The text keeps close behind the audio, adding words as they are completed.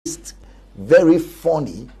very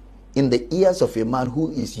funny in the ears of a man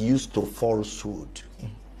who is used to falsehood.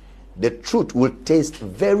 The truth will taste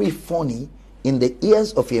very funny in the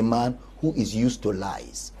ears of a man who is used to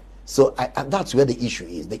lies. So that's where the issue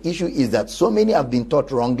is. The issue is that so many have been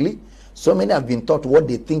taught wrongly. So many have been taught what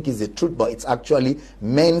they think is the truth, but it's actually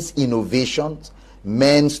men's innovations,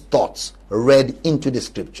 men's thoughts read into the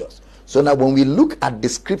scriptures. So now when we look at the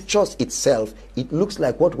scriptures itself, it looks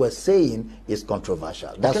like what we're saying is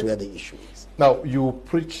controversial. That's where the issue is. Now, you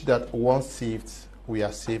preach that once saved, we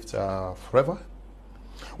are saved forever?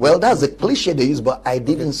 Well, that's a cliche they use, but I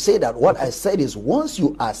didn't say that. What I said is once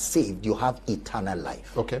you are saved, you have eternal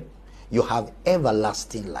life. Okay. You have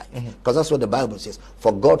everlasting life. Because that's what the Bible says.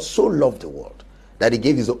 For God so loved the world that he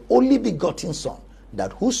gave his only begotten Son,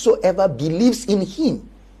 that whosoever believes in him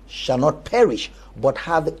shall not perish, but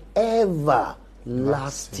have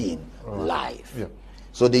everlasting life. Yeah.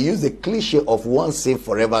 So they use the cliche of once saved,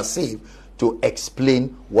 forever saved to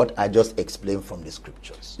explain what I just explained from the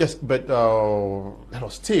scriptures. Yes, but let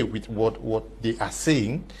us stay with what they are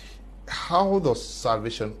saying. How does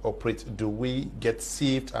salvation operate? Do we get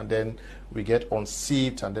saved and then we get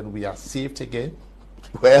unsaved and then we are saved again?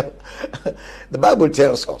 Well, the Bible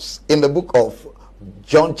tells us in the book of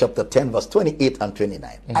John chapter 10 verse 28 and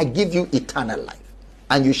 29, I give you eternal life,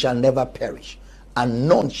 and you shall never perish, and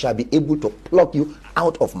none shall be able to pluck you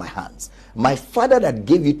out of my hands. My Father that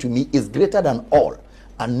gave you to me is greater than all,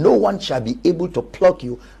 and no one shall be able to pluck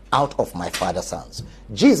you out of my Father's hands.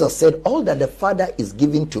 Jesus said, all that the Father is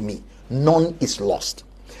giving to me, none is lost,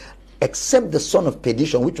 except the son of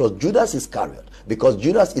perdition, which was Judas Iscariot, because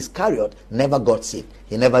Judas Iscariot never got saved.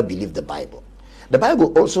 He never believed the Bible. The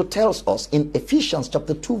Bible also tells us in Ephesians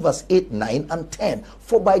chapter 2 verse 8, 9 and 10,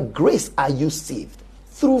 for by grace are you saved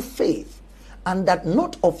through faith, and that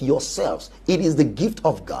not of yourselves, it is the gift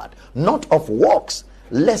of God, not of works,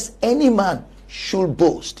 lest any man should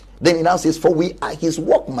boast. Then he now says, for we are his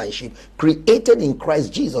workmanship, created in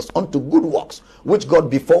Christ Jesus unto good works, which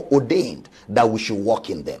God before ordained that we should walk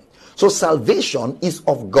in them. So salvation is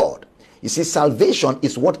of God. You see, salvation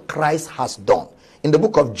is what Christ has done. In the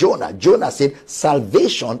book of Jonah, Jonah said,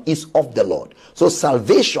 salvation is of the Lord. So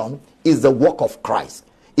salvation is the work of Christ.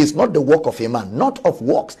 It's not the work of a man, not of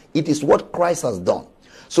works. It is what Christ has done.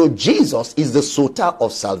 So Jesus is the soter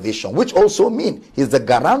of salvation, which also means he's the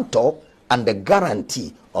guarantor and the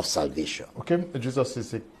guarantee of salvation. Okay, Jesus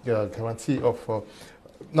is a guarantee of...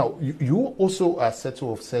 now, you also are said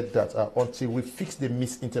to have said that until we fix the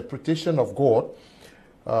misinterpretation of God,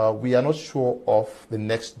 we are not sure of the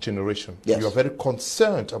next generation. Yes. You are very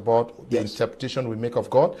concerned about the interpretation we make of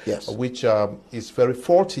God, which is very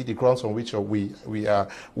faulty. The grounds on which we are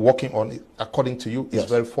working on, according to you, is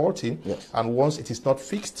very faulty. And once it is not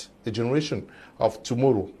fixed, the generation of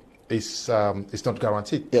tomorrow is not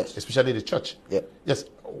guaranteed, especially the church. Yes.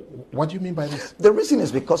 What do you mean by this? The reason is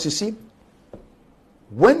because, you see,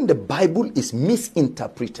 when the Bible is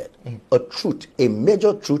misinterpreted, a truth, a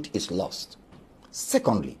major truth is lost.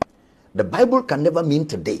 Secondly, the Bible can never mean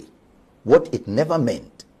today what it never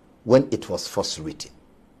meant when it was first written.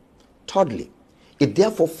 Thirdly, it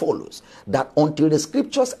therefore follows that until the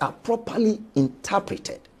scriptures are properly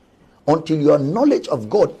interpreted, until your knowledge of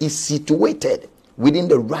God is situated within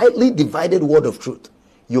the rightly divided word of truth,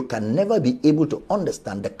 you can never be able to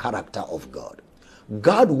understand the character of God.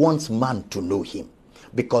 God wants man to know him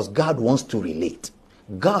because God wants to relate.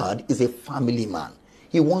 God is a family man.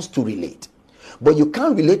 He wants to relate. But you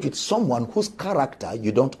can't relate with someone whose character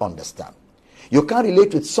you don't understand. You can't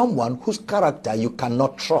relate with someone whose character you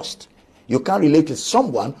cannot trust. You can't relate with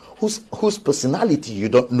someone whose personality you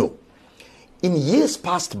don't know. In years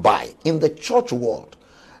passed by, in the church world,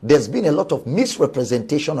 there's been a lot of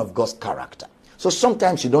misrepresentation of God's character. So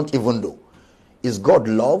sometimes you don't even know. Is God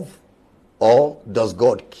love or does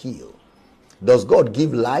God kill? Does God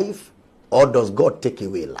give life or does God take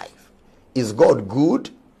away life? Is God good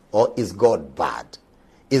or is God bad?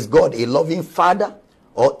 Is God a loving father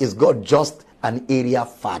or is God just an area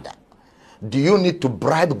father? Do you need to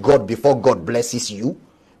bribe God before God blesses you?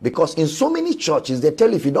 Because in so many churches, they tell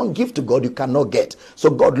you if you don't give to God, you cannot get. So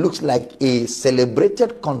God looks like a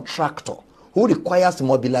celebrated contractor who requires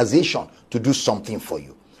mobilization to do something for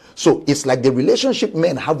you. So it's like the relationship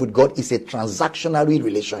men have with God is a transactional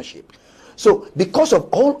relationship. So because of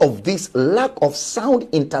all of this lack of sound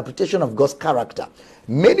interpretation of God's character,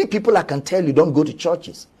 many people, I can tell you, don't go to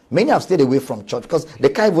churches. Many have stayed away from church because they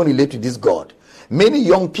can't even relate to this God. Many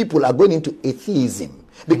young people are going into atheism.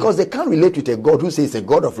 Because they can't relate with a God who says a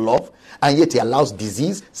God of love, and yet he allows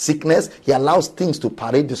disease, sickness, he allows things to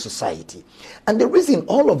parade the society. And the reason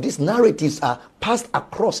all of these narratives are passed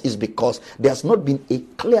across is because there's not been a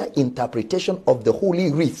clear interpretation of the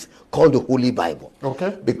Holy Writ called the Holy Bible.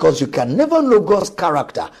 Okay. Because you can never know God's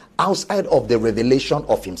character outside of the revelation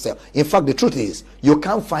of himself. In fact, the truth is, you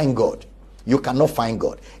can't find God. You cannot find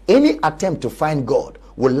God. Any attempt to find God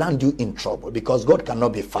will land you in trouble, because God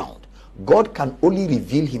cannot be found. God can only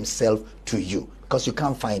reveal himself to you, because you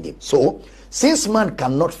can't find him. So, since man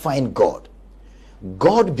cannot find God,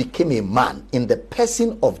 God became a man in the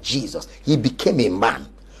person of Jesus. He became a man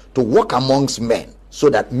to walk amongst men so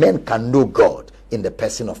that men can know God in the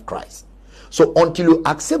person of Christ. So until you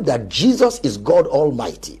accept that Jesus is God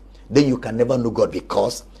Almighty, then you can never know God,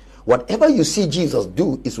 because whatever you see Jesus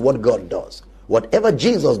do is what God does. Whatever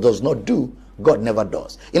Jesus does not do, God never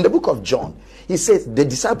does. In the book of John, he says, the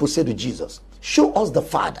disciples said to Jesus, show us the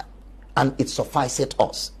Father, and it sufficeth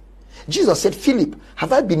us. Jesus said, Philip,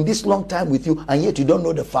 have I been this long time with you, and yet you don't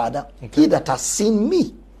know the Father? Okay. He that has seen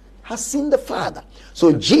me has seen the Father.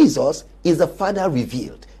 So Jesus is the Father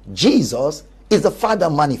revealed. Jesus is the Father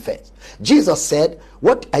manifest. Jesus said,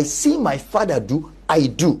 what I see my Father do, I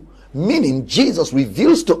do. Meaning Jesus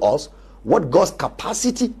reveals to us what God's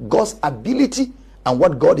capacity, God's ability, and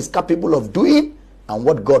what God is capable of doing, and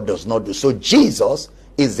what God does not do. So Jesus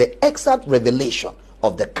is the exact revelation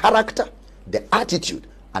of the character, the attitude,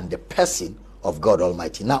 and the person of God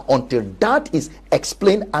Almighty. Now, until that is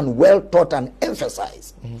explained and well taught and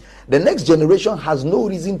emphasized, the next generation has no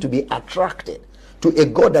reason to be attracted to a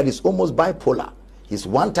God that is almost bipolar. He's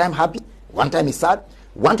one time happy, one time he's sad,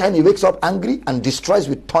 one time he wakes up angry and destroys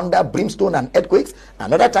with thunder, brimstone, and earthquakes.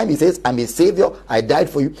 Another time he says, I'm a savior, I died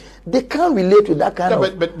for you. They can't relate with that kind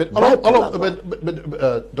of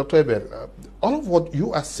Dr. Abel, all of what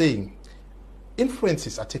you are saying,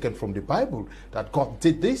 inferences are taken from the Bible, that God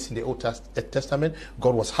did this in the Old Testament.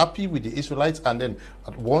 God was happy with the Israelites, and then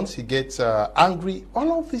at once he gets angry.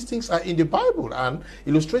 All of these things are in the Bible, and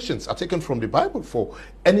illustrations are taken from the Bible for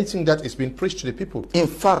anything that is being preached to the people. In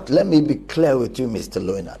fact, let me be clear with you, Mr.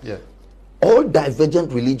 Leonard. Yeah. All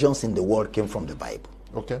divergent religions in the world came from the Bible.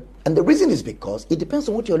 Okay. And the reason is because it depends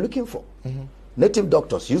on what you're looking for. Native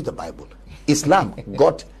doctors use the Bible. Islam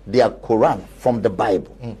got their Quran from the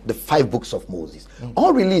Bible, the 5 books of Moses.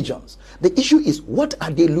 All religions. The issue is, what are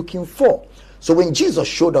they looking for? So when Jesus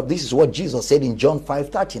showed up, this is what Jesus said in John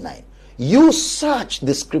 5:39. You search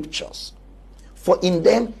the scriptures, for in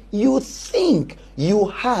them you think you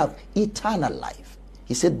have eternal life.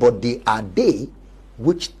 He said, but they are they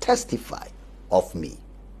which testify of me.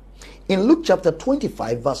 In Luke chapter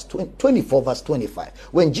 25, verse 24, verse 25,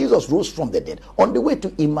 when Jesus rose from the dead, on the way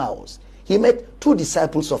to Emmaus, he met 2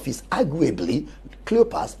 disciples of his, arguably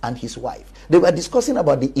Cleopas and his wife. They were discussing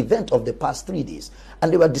about the event of the past 3 days.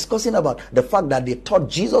 And they were discussing about the fact that they thought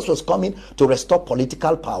Jesus was coming to restore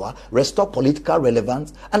political power, restore political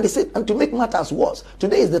relevance. And they said, and to make matters worse,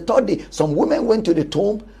 today is the 3rd day. Some women went to the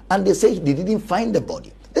tomb and they said they didn't find the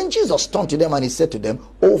body. Then Jesus turned to them and he said to them,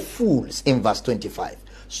 O fools, in verse 25,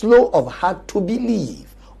 slow of heart to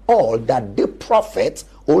believe all that the prophets,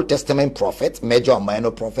 Old Testament prophets, major and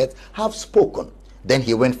minor prophets, have spoken. Then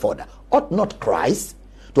he went further. Ought not Christ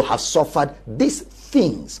to have suffered these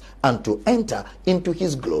things and to enter into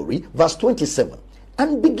his glory? Verse 27.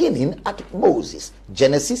 And beginning at Moses,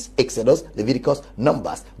 Genesis, Exodus, Leviticus,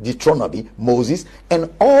 Numbers, Deuteronomy, Moses, and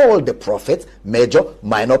all the prophets, major,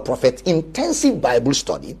 minor prophets, intensive Bible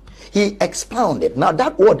study, he expounded. Now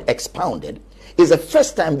that word expounded is the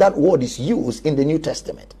first time that word is used in the New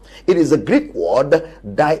Testament. It is a Greek word,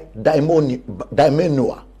 daimonia.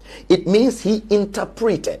 It means he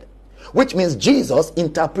interpreted, which means Jesus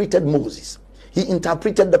interpreted Moses. He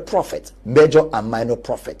interpreted the prophets, major and minor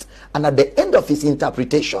prophets. And at the end of his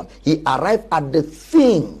interpretation, he arrived at the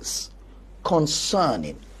things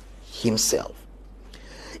concerning himself.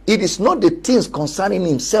 It is not the things concerning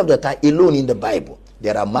himself that are alone in the Bible.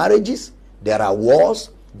 There are marriages, there are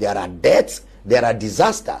wars, there are deaths, there are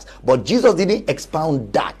disasters. But Jesus didn't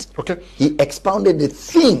expound that. Okay. He expounded the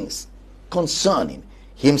things concerning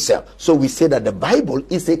himself. So we say that the Bible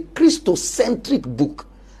is a Christocentric book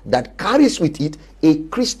that carries with it a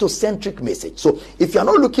Christocentric message. So if you're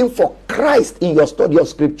not looking for Christ in your study of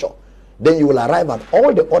scripture, then you will arrive at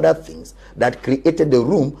all the other things that created the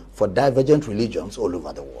room for divergent religions all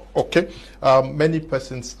over the world. Okay. Many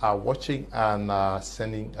persons are watching and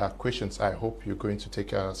sending questions. I hope you're going to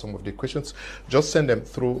take some of the questions. Just send them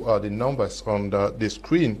through the numbers on the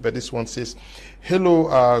screen. But this one says,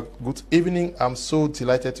 hello, good evening. I'm so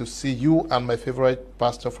delighted to see you and my favorite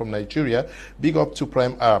pastor from Nigeria. Big up to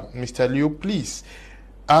Prime Mr. Leo, please.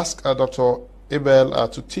 ask Dr. Abel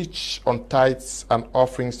to teach on tithes and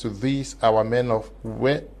offerings to these our men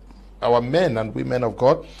and women of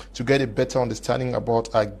God to get a better understanding about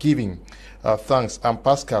giving. Thanks. I'm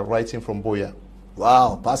Pascal, writing from Boya.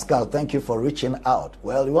 Wow, Pascal, thank you for reaching out.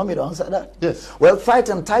 Well, you want me to answer that? Yes. Well, tithe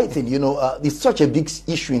and tithing, it's such a big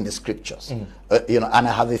issue in the scriptures. And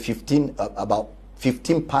I have about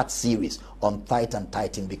 15-part series on tithe and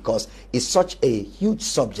tithing because it's such a huge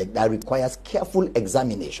subject that requires careful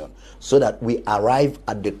examination so that we arrive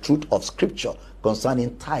at the truth of scripture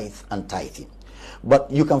concerning tithe and tithing.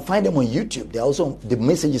 But you can find them on YouTube. The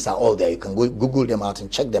messages are all there. You can go Google them out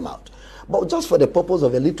and check them out. But just for the purpose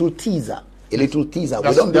of a little teaser. There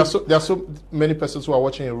are so many persons who are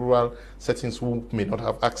watching in rural settings who may not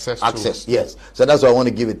have access to. Yes. So that's why I want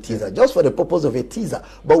to give a teaser, just for the purpose of a teaser.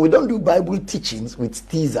 But we don't do Bible teachings with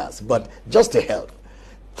teasers, but just to help.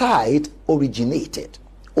 Tithe originated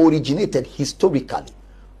historically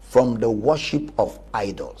from the worship of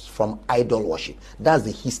idols, from idol worship. That's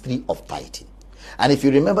the history of tithing. And if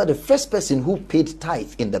you remember, the first person who paid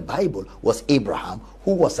tithe in the Bible was Abraham,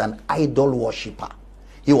 who was an idol worshiper.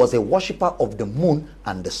 He was a worshiper of the moon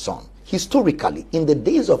and the sun. Historically, in the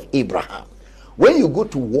days of Abraham, when you go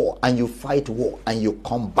to war and you fight war and you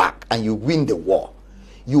come back and you win the war,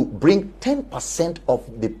 you bring 10%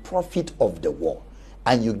 of the profit of the war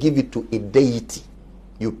and you give it to a deity.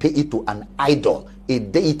 You pay it to an idol, a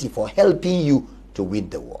deity, for helping you to win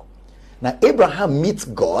the war. Now, Abraham meets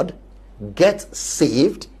God, gets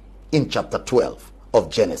saved in chapter 12 of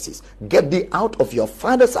Genesis. Get thee out of your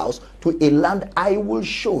father's house to a land I will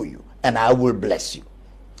show you, and I will bless you.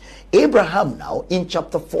 Abraham now, in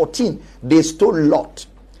chapter 14, they stole Lot.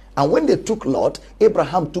 And when they took Lot,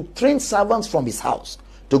 Abraham took trained servants from his house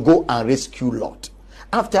to go and rescue Lot.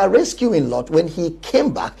 After rescuing Lot, when he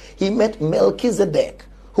came back, he met Melchizedek,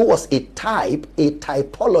 who was a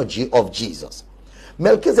typology of Jesus.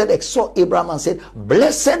 Melchizedek saw Abraham and said,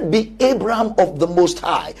 "Blessed be Abraham of the Most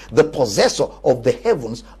High, the possessor of the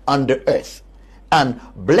heavens and the earth. And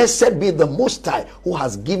blessed be the Most High, who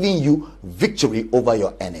has given you victory over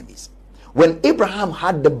your enemies." When Abraham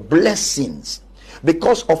had the blessings,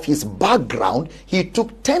 because of his background, he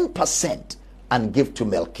took 10% and gave to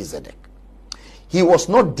Melchizedek. It was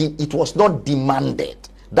not demanded.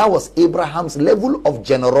 That was Abraham's level of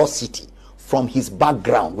generosity. From his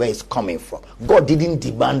background, where he's coming from. God didn't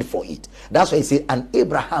demand for it. That's why he said, and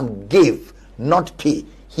Abraham gave, not pay.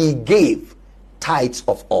 He gave tithes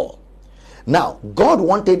of all. Now, God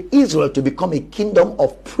wanted Israel to become a kingdom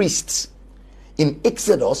of priests in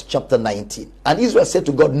Exodus chapter 19. And Israel said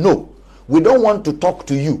to God, "No, we don't want to talk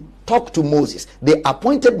to you. Talk to Moses." They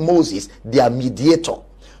appointed Moses their mediator.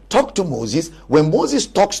 Talk to Moses. When Moses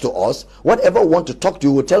talks to us, whatever we want to talk to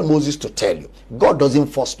you, will tell Moses to tell you. God doesn't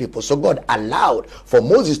force people. So God allowed for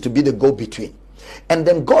Moses to be the go-between. And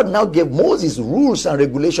then God now gave Moses rules and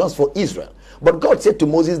regulations for Israel. But God said to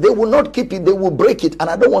Moses, they will not keep it, they will break it, and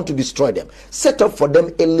I don't want to destroy them. Set up for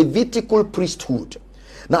them a Levitical priesthood.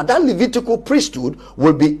 Now that Levitical priesthood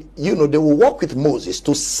will be, they will work with Moses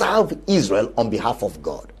to serve Israel on behalf of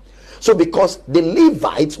God. So because the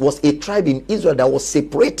Levites was a tribe in Israel that was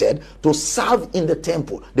separated to serve in the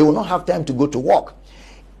temple, they will not have time to go to work.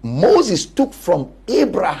 Moses took from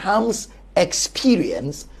Abraham's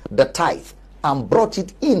experience the tithe and brought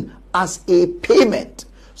it in as a payment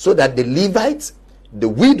so that the Levites, the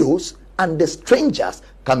widows, and the strangers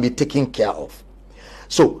can be taken care of.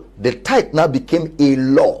 So the tithe now became a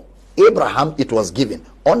law. Abraham, it was given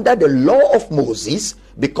under the law of Moses.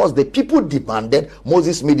 Because the people demanded,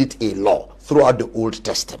 Moses made it a law throughout the Old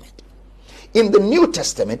Testament. In the New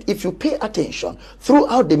Testament, if you pay attention,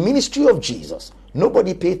 throughout the ministry of Jesus,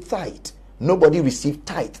 nobody paid tithe, nobody received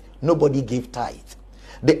tithe, nobody gave tithe.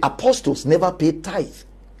 The apostles never paid tithe.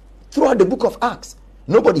 Throughout the book of Acts,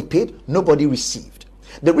 nobody paid, nobody received.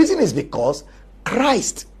 The reason is because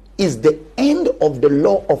Christ is the end of the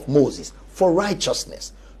law of Moses for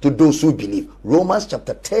righteousness to those who believe. Romans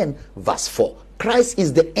chapter 10 verse 4. Christ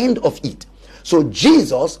is the end of it. So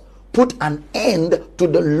Jesus put an end to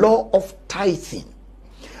the law of tithing.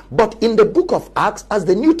 But in the book of Acts, as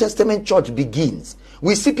the New Testament church begins,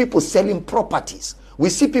 we see people selling properties. We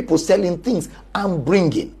see people selling things and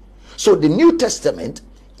bringing. So the New Testament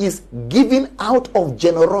is giving out of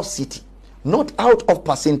generosity, not out of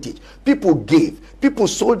percentage. People gave. People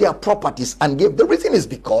sold their properties and gave. The reason is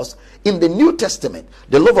because in the New Testament,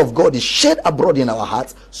 the love of God is shed abroad in our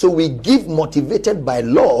hearts. So we give motivated by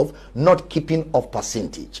love, not keeping of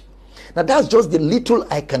percentage. Now that's just the little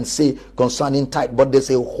I can say concerning tithe. But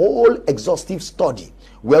there's a whole exhaustive study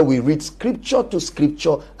where we read scripture to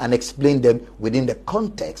scripture and explain them within the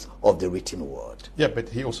context of the written word. Yeah, but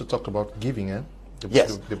he also talked about giving, eh?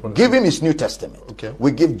 Yes, giving is New Testament. Okay.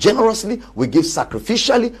 We give generously, we give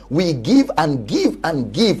sacrificially, we give and give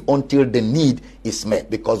and give until the need is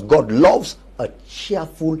met, because God loves a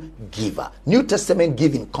cheerful giver. New Testament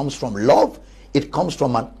giving comes from love. It comes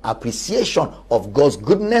from an appreciation of God's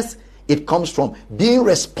goodness. It comes from being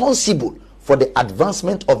responsible for the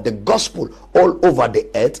advancement of the gospel all over the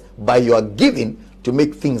earth by your giving to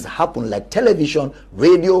make things happen, like television,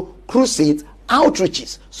 radio, crusades,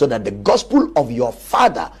 outreaches, so that the gospel of your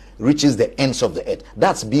Father reaches the ends of the earth.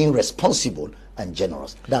 That's being responsible and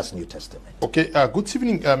generous. That's New Testament. Okay, good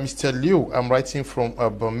evening, Mr. Liu. I'm writing from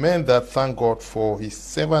Bamenda. Thank God for his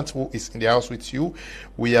servant who is in the house with you.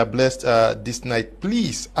 We are blessed this night.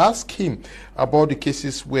 Please ask him about the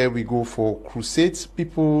cases where we go for crusades.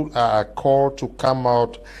 People are called to come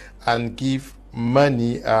out and give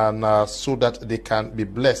money, and so that they can be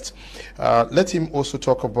blessed. Let him also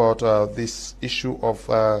talk about this issue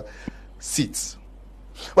of seats.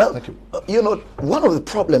 Well, you know, one of the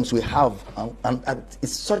problems we have, and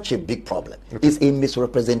it's such a big problem, is a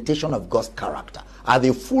misrepresentation of God's character.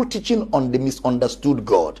 The full teaching on the misunderstood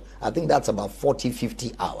God, I think that's about 40,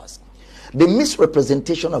 50 hours. The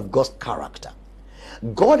misrepresentation of God's character.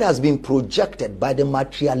 God has been projected by the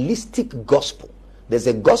materialistic gospel. There's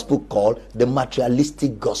a gospel called the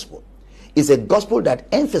materialistic gospel. It's a gospel that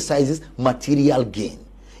emphasizes material gain.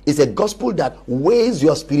 It's a gospel that weighs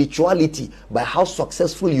your spirituality by how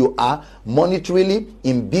successful you are monetarily,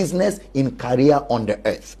 in business, in career on the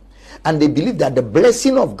earth. And they believe that the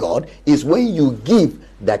blessing of God is when you give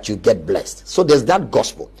that you get blessed. So there's that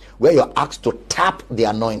gospel where you're asked to tap the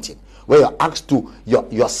anointing, where you're asked to,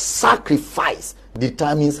 your sacrifice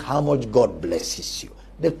determines how much God blesses you.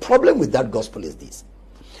 The problem with that gospel is this: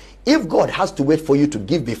 if God has to wait for you to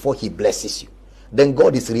give before he blesses you, then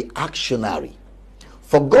God is reactionary.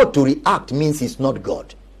 For God to react means he's not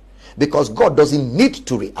God, because God doesn't need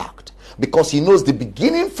to react, because he knows the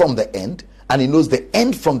beginning from the end and he knows the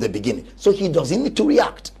end from the beginning, so he doesn't need to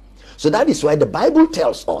react. So that is why the Bible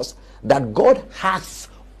tells us that God has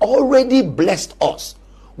already blessed us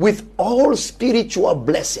with all spiritual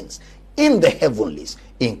blessings in the heavenlies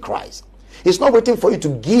in Christ. He's not waiting for you to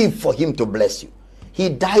give for him to bless you. He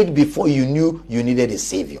died before you knew you needed a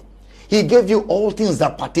savior. He gave you all things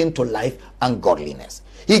that pertain to life and godliness.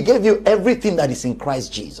 He gave you everything that is in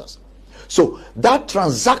Christ Jesus. So that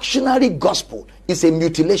transactionary gospel is a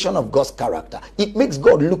mutilation of God's character. It makes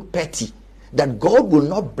God look petty, that God will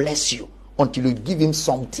not bless you until you give him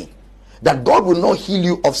something, that God will not heal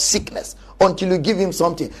you of sickness until you give him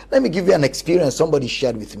something. Let me give you an experience somebody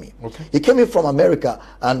shared with me. Okay. He came in from America,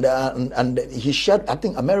 and he shared, I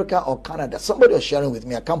think America or Canada, somebody was sharing with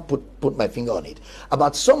me, I can't put my finger on it,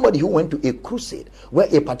 about somebody who went to a crusade where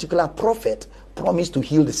a particular prophet promised to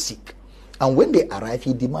heal the sick. And when they arrived,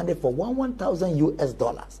 he demanded for $1,000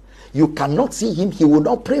 US. You cannot see him, he will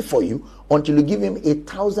not pray for you until you give him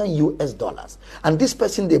 $1,000 US. And this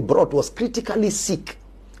person they brought was critically sick.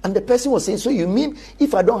 And the person was saying, so you mean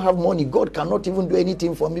if I don't have money, God cannot even do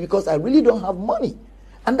anything for me because I really don't have money?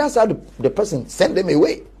 And that's how the person sent them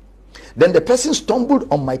away. Then the person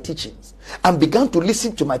stumbled on my teachings and began to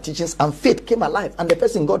listen to my teachings, and faith came alive, and the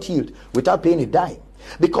person got healed without paying a dime.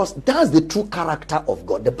 Because that's the true character of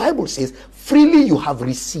God. The Bible says, freely you have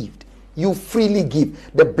received, you freely give.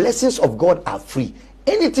 The blessings of God are free.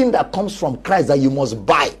 Anything that comes from Christ that you must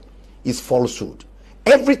buy is falsehood.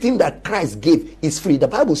 Everything that Christ gave is free. The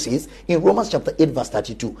Bible says in Romans chapter 8 verse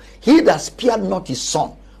 32, he that spared not his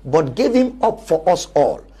son, but gave him up for us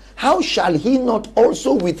all, how shall he not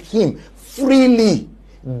also with him freely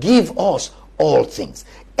give us all things?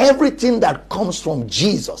 Everything that comes from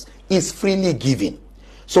Jesus is freely given.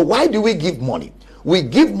 So why do we give money? We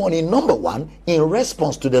give money, number one, in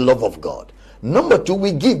response to the love of God. Number two,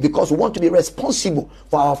 we give because we want to be responsible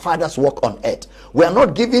for our Father's work on earth. We are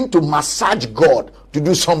not giving to massage God to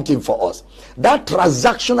do something for us. That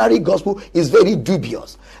transactionary gospel is very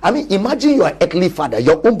dubious. I mean, imagine your earthly father,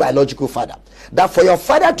 your own biological father, that for your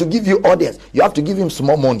father to give you orders, you have to give him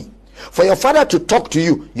small money. For your father to talk to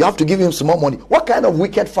you, you have to give him small money. What kind of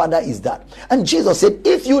wicked father is that? And Jesus said,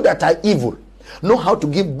 if you that are evil know how to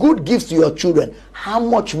give good gifts to your children, how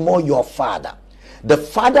much more your Father? The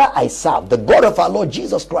Father I serve, the God of our Lord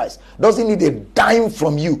Jesus Christ, doesn't need a dime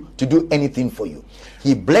from you to do anything for you.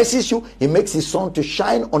 He blesses you. He makes his sun to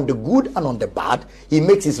shine on the good and on the bad. He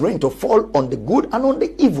makes his rain to fall on the good and on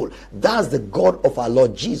the evil. That's the God of our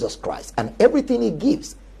Lord Jesus Christ. And everything he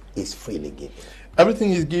gives is freely given. Everything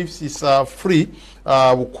he gives is free.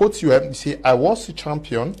 We'll quote you. You say, I was a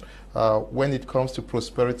champion. when it comes to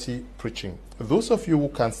prosperity preaching. Those of you who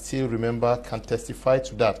can still remember can testify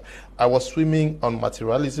to that. I was swimming on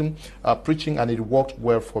materialism preaching, and it worked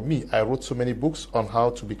well for me. I wrote so many books on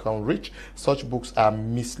how to become rich. Such books are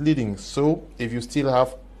misleading. So if you still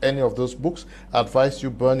have any of those books, I advise you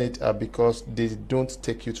burn it because they don't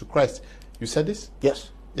take you to Christ. You said this?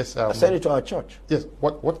 Yes. Yes, I said it to our church. Yes.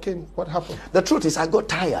 What happened? The truth is, I got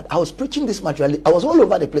tired. I was preaching this materialism. I was all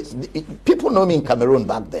over the place. People know me in Cameroon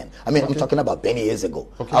back then. I mean, I'm talking about many years ago.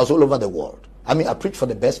 I was all over the world. I mean, I preached for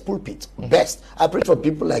the best pulpits. Best. I preached for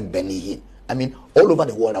people like Benny Hinn. I mean, all over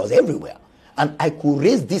the world. I was everywhere. And I could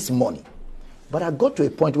raise this money. But I got to a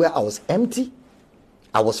point where I was empty.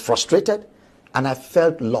 I was frustrated. And I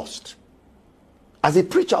felt lost as a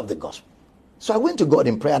preacher of the gospel. So I went to God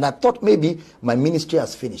in prayer, and I thought maybe my ministry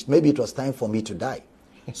has finished. Maybe it was time for me to die.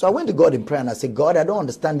 So I went to God in prayer, and I said, God, I don't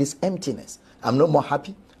understand this emptiness. I'm no more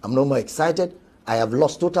happy. I'm no more excited. I have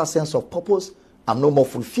lost total sense of purpose. I'm no more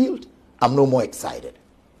fulfilled. I'm no more excited.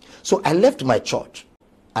 So I left my church,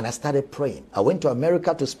 and I started praying. I went to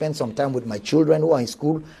America to spend some time with my children who are in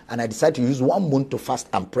school, and I decided to use 1 month to fast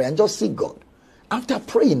and pray and just seek God. After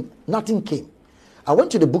praying, nothing came. I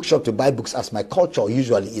went to the bookshop to buy books, as my culture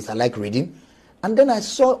usually is. I like reading. And then I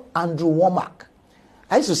saw Andrew Womack.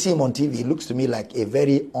 I used to see him on TV. He looks to me like a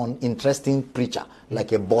very uninteresting preacher,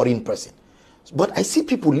 like a boring person. But I see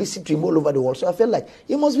people listen to him all over the world. So I felt like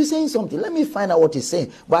he must be saying something. Let me find out what he's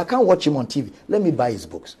saying. But I can't watch him on TV. Let me buy his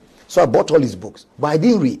books. So I bought all his books. But I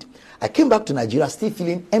didn't read. I came back to Nigeria still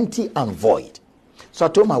feeling empty and void. So I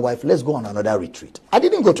told my wife, let's go on another retreat. I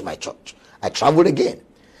didn't go to my church. I traveled again.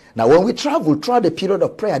 Now when we traveled throughout the period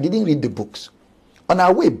of prayer, I didn't read the books. On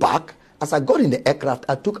our way back, as I got in the aircraft,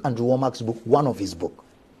 I took Andrew Womack's book, one of his books.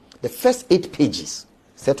 The first 8 pages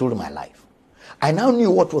settled my life. I now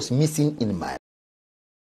knew what was missing in my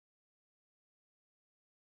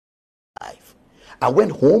life. I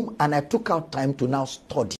went home and I took out time to now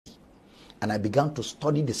study. And I began to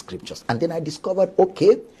study the scriptures. And then I discovered,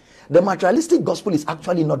 okay, the materialistic gospel is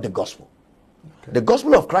actually not the gospel. Okay. The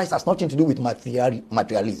gospel of Christ has nothing to do with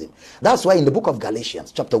materialism. That's why in the book of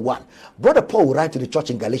Galatians, chapter 1, Brother Paul will write to the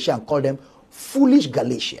church in Galatia and call them foolish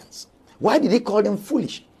Galatians. Why did he call them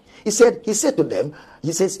foolish? He said to them,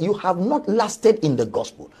 he says, you have not lasted in the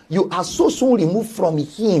gospel. You are so soon removed from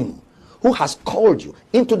him who has called you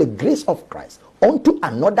into the grace of Christ unto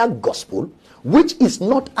another gospel, which is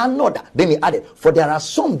not another. Then he added, for there are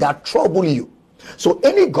some that trouble you. So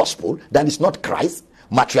any gospel that is not Christ,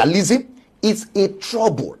 materialism, is a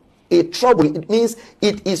trouble. A trouble, it means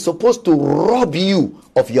it is supposed to rob you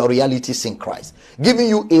of your realities in Christ, giving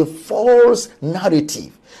you a false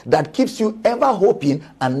narrative that keeps you ever hoping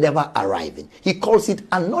and never arriving. He calls it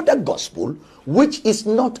another gospel, which is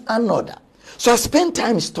not another. So I spent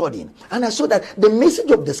time studying, and I saw that the message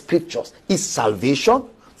of the scriptures is salvation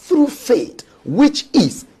through faith, which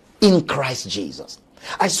is in Christ Jesus.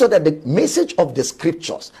 I saw that the message of the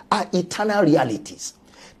scriptures are eternal realities.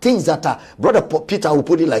 Things that are, Brother Peter will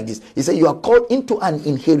put it like this. He said, you are called into an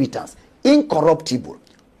inheritance, incorruptible,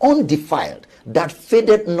 undefiled, that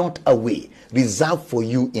fadeth not away, reserved for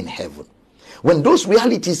you in heaven. When those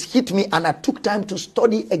realities hit me and I took time to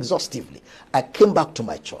study exhaustively, I came back to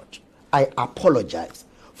my church. I apologized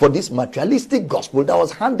for this materialistic gospel that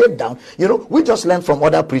was handed down. You know, we just learned from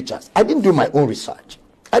other preachers. I didn't do my own research.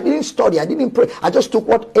 I didn't study. I didn't pray. I just took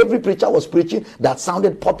what every preacher was preaching that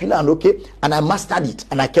sounded popular and okay, and I mastered it,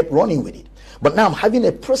 and I kept running with it. But now I'm having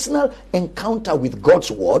a personal encounter with God's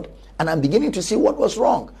word, and I'm beginning to see what was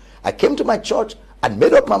wrong. I came to my church and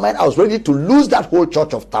made up my mind. I was ready to lose that whole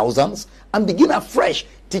church of thousands and begin afresh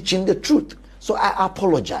teaching the truth. So I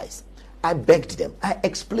apologized. I begged them. I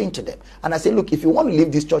explained to them. And I said, look, if you want to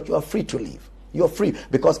leave this church, you are free to leave. You're free,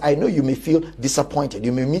 because I know you may feel disappointed.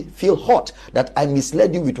 You may feel hurt that I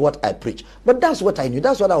misled you with what I preach. But that's what I knew.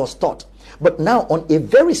 That's what I was taught. But now, on a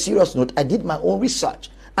very serious note, I did my own research.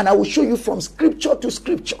 And I will show you from scripture to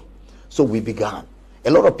scripture. So we began.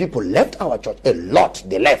 A lot of people left our church. A lot,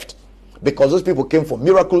 they left. Because those people came for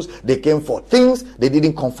miracles. They came for things. They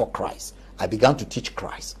didn't come for Christ. I began to teach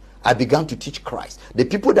Christ. I began to teach Christ. The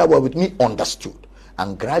people that were with me understood.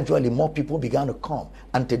 And gradually more people began to come.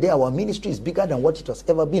 And today our ministry is bigger than what it has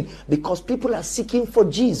ever been, because people are seeking for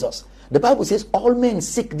Jesus. The Bible says all men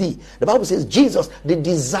seek thee. The Bible says Jesus, the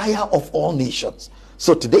desire of all nations.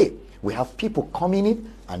 So today we have people coming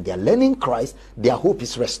in and they are learning Christ. Their hope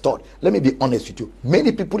is restored. Let me be honest with you.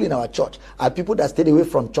 Many people in our church are people that stayed away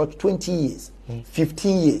from church 20 years,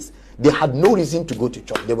 15 years. They had no reason to go to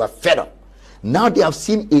church. They were fed up. Now they have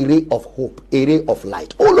seen a ray of hope, a ray of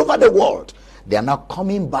light all over the world. They are now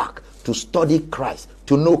coming back to study Christ,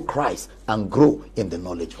 to know Christ and grow in the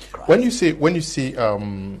knowledge of Christ. When you say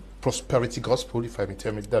prosperity gospel, if I may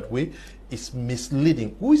term it that way, is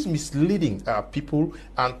misleading. Who is misleading people,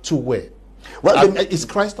 and to where? Well, is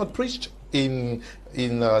Christ not preached in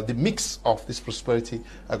the mix of this prosperity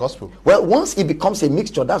gospel? Well, once it becomes a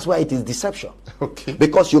mixture, that's why it is deception. Okay.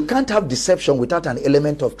 Because you can't have deception without an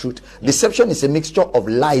element of truth. Deception is a mixture of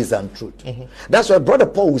lies and truth. That's why Brother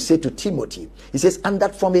Paul will say to Timothy, he says, and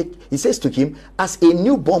that from it, he says to him, as a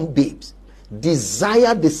newborn babes,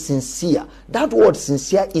 desire the sincere. That word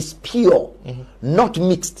sincere is pure, not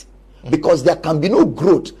mixed. Because there can be no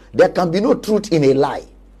growth, there can be no truth in a lie.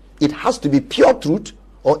 It has to be pure truth,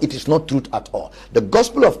 or it is not truth at all. The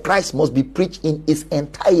gospel of Christ must be preached in its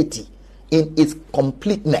entirety, in its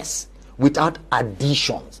completeness, without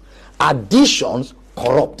additions. Additions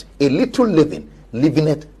corrupt. A little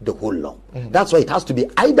leaveneth the whole lump. That's why it has to be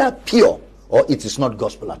either pure or it is not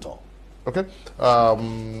gospel at all. Okay.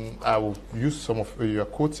 I will use some of your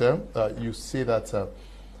quotes here. You say that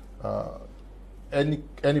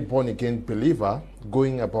any born-again believer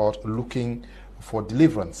going about looking for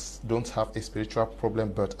deliverance don't have a spiritual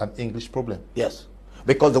problem but an English problem. Yes,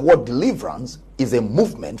 because the word deliverance is a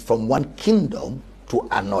movement from one kingdom to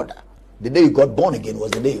another. The day you got born again was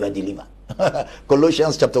the day you were delivered.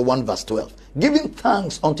 Colossians chapter 1 verse 12. Giving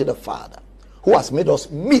thanks unto the Father, who has made us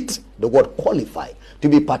meet, the word qualified, to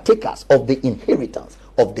be partakers of the inheritance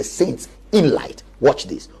of the saints in light. Watch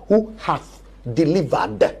this. Who hath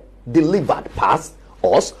delivered past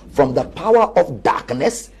us from the power of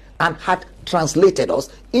darkness, and hath translated us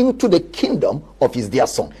into the kingdom of his dear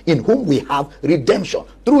Son, in whom we have redemption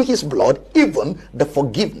through his blood, even the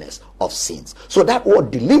forgiveness of sins. So that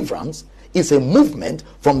word deliverance is a movement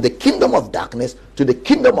from the kingdom of darkness to the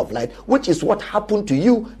kingdom of light, which is what happened to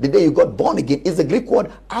you the day you got born again. Is the Greek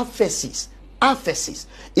word aphesis. Aphesis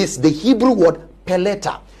is the Hebrew word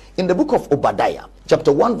peleta. In the book of Obadiah,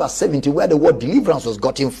 chapter 1 verse 70, where the word deliverance was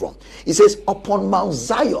gotten from, it says, upon Mount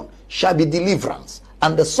Zion shall be deliverance,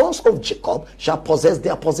 and the sons of Jacob shall possess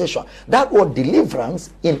their possession. That word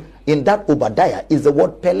deliverance in that Obadiah is the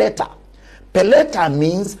word peleta. Peleta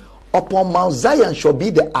means upon Mount Zion shall be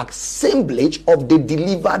the assemblage of the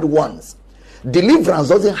delivered ones. Deliverance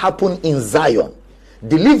doesn't happen in Zion.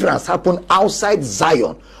 Deliverance happens outside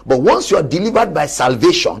Zion. But once you are delivered by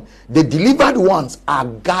salvation, the delivered ones are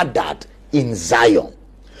gathered in Zion.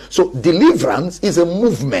 So deliverance is a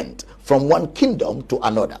movement from one kingdom to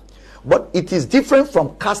another. But it is different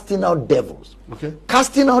from casting out devils. Okay.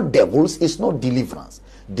 Casting out devils is not deliverance.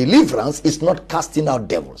 Deliverance is not casting out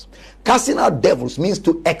devils. Casting out devils means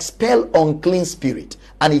to expel unclean spirit,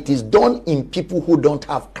 and it is done in people who don't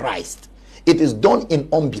have Christ. It is done in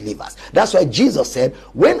unbelievers. That's why Jesus said,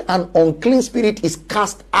 when an unclean spirit is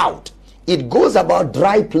cast out, it goes about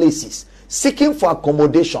dry places, seeking for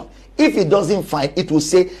accommodation. If it doesn't find, it will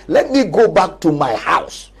say, let me go back to my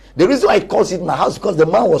house. The reason why it calls it my house is because the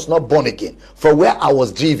man was not born again, for where I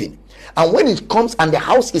was driven. And when it comes and the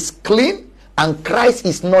house is clean and Christ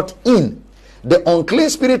is not in, the unclean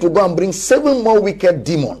spirit will go and bring 7 more wicked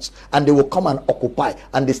demons, and they will come and occupy,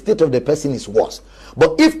 and the state of the person is worse.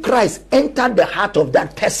 But if Christ entered the heart of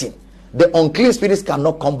that person, the unclean spirits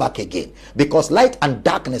cannot come back again, because light and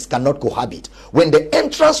darkness cannot cohabit. When the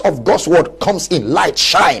entrance of God's word comes in, light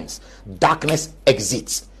shines, darkness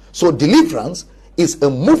exits. So deliverance is a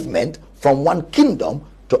movement from one kingdom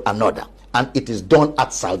to another, and it is done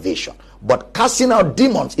at salvation. But casting out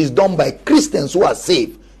demons is done by Christians who are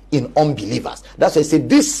saved in unbelievers. That's why I say,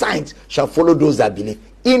 these signs shall follow those that believe.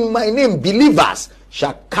 In my name, believers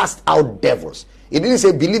shall cast out devils. It didn't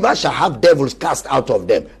say believers shall have devils cast out of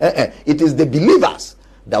them. It is the believers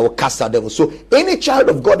that will cast out devils. So any child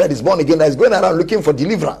of God that is born again, that is going around looking for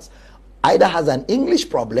deliverance, either has an English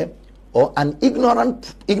problem or an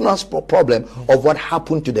ignorance problem of what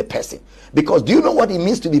happened to the person. Because do you know what it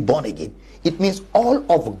means to be born again? It means all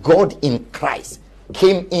of God in Christ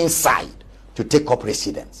came inside to take up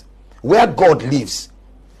residence. Where God lives,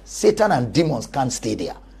 Satan and demons can't stay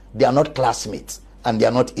there. They are not classmates and they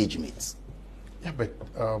are not age mates. Yeah, but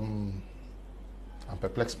I'm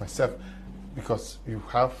perplexed myself, because you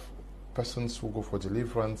have persons who go for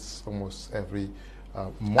deliverance almost every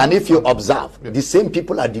month. And if you observe, the same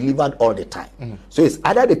people are delivered all the time. So it's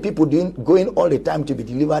either the people going all the time to be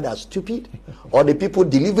delivered are stupid, or the people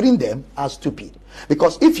delivering them are stupid.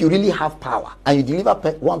 Because if you really have power and you deliver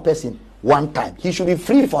one person one time, he should be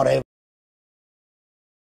free forever.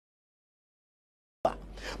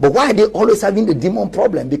 But why are they always having the demon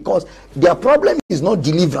problem? Because their problem is not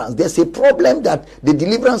deliverance. There's a problem that the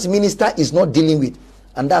deliverance minister is not dealing with,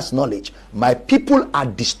 and that's knowledge. My people are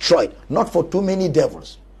destroyed, not for too many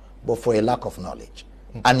devils, but for a lack of knowledge.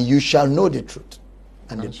 and you shall know the truth,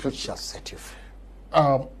 and the truth shall set you free.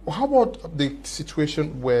 How about the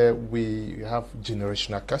situation where we have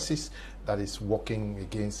generational curses that is working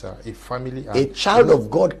against a family? A child of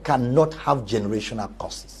God cannot have generational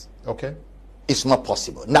curses. Okay. It's not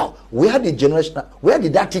possible. Now, where did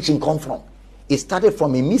that teaching come from? It started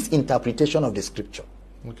from a misinterpretation of the scripture.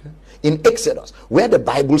 Okay. In Exodus, where the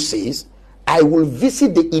Bible says, I will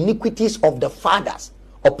visit the iniquities of the fathers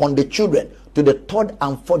upon the children to the third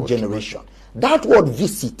and fourth generation. That word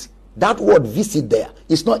visit there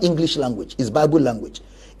is not English language, it's Bible language.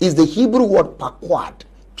 It's the Hebrew word paquad,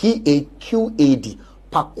 P-A-Q-A-D,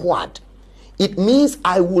 paquad. It means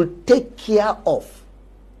I will take care of.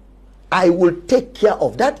 I will take care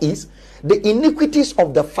of. That is, the iniquities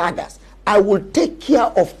of the fathers, I will take care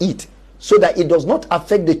of it so that it does not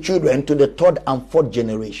affect the children to the third and fourth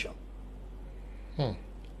generation.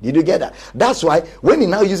 Did you get that? That's why when he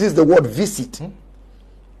now uses the word visit,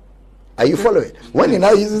 are you following? When he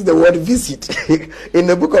now uses the word visit in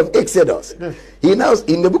the book of Exodus, he now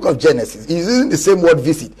in the book of Genesis, he's using the same word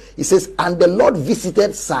visit. He says, and the Lord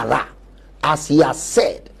visited Sarah as he has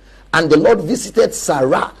said, and the Lord visited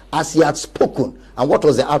Sarah as he had spoken. And what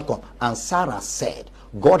was the outcome? And Sarah said,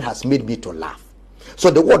 God has made me to laugh. So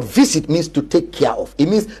the word visit means to take care of. It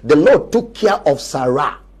means the Lord took care of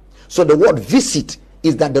Sarah. So the word visit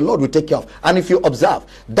is that the Lord will take care of. And if you observe,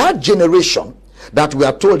 that generation that we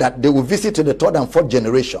are told that they will visit to the third and fourth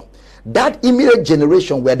generation, that immediate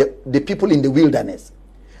generation were the people in the wilderness.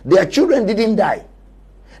 Their children didn't die.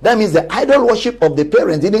 That means the idol worship of the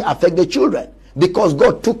parents didn't affect the children because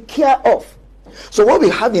God took care of. So what we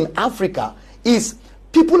have in Africa is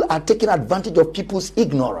people are taking advantage of people's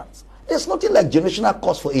ignorance. There's nothing like generational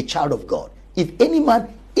curse for a child of God. If any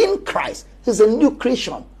man in Christ is a new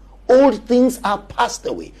creation, old things are passed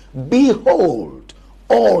away. Behold,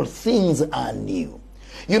 all things are new.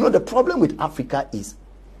 You know, the problem with Africa is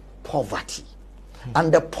poverty.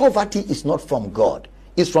 And the poverty is not from God.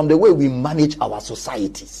 It's from the way we manage our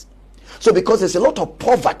societies. So because there's a lot of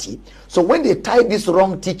poverty, so when they tie these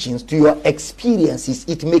wrong teachings to your experiences,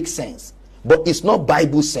 it makes sense. But it's not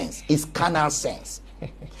Bible sense. It's carnal sense.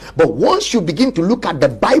 But once you begin to look at the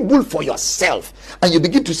Bible for yourself, and you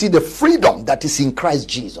begin to see the freedom that is in Christ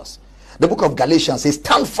Jesus, the book of Galatians says,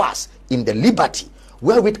 stand fast in the liberty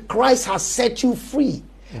wherewith Christ has set you free,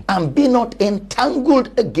 and be not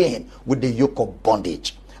entangled again with the yoke of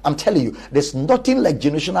bondage. I'm telling you, there's nothing like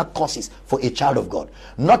generational curses for a child of God.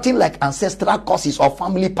 Nothing like ancestral curses or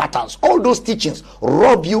family patterns. All those teachings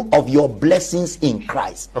rob you of your blessings in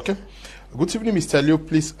Christ. Okay. Good evening, Mr. Leo.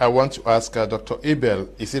 Please, I want to ask Dr. Abel,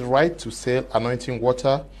 is it right to sell anointing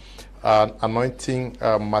water and anointing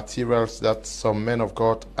materials that some men of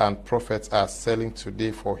God and prophets are selling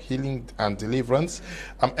today for healing and deliverance?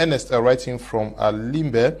 I'm Ernest, writing from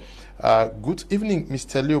Limbe. Good evening,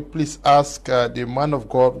 Mr. Leo. Please ask the man of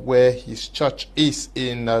God where his church is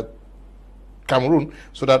in Cameroon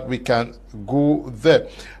so that we can go there.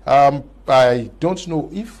 I don't know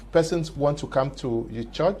if persons want to come to your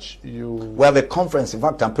church. We have a conference. In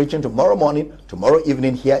fact, I'm preaching tomorrow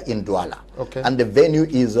evening here in Douala. Okay. And the venue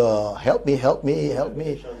is, help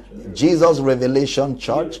me. Jesus Revelation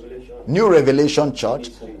Church. New Revelation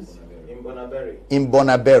Church. In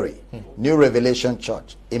Bonaberi. New Revelation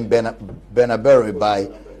Church. In Bonaberi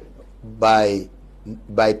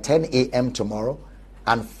by 10 a.m. tomorrow.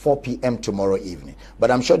 And 4 p.m. tomorrow evening. But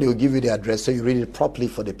I'm sure they will give you the address so you read it properly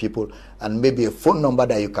for the people, and maybe a phone number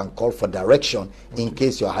that you can call for direction in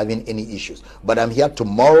case you're having any issues. But I'm here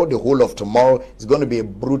tomorrow, the whole of tomorrow. It's going to be a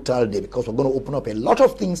brutal day because we're going to open up a lot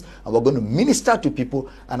of things and we're going to minister to people.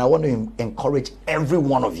 And I want to encourage every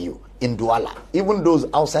one of you in Douala, even those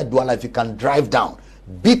outside Douala, if you can drive down,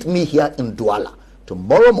 beat me here in Douala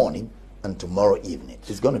tomorrow morning and tomorrow evening.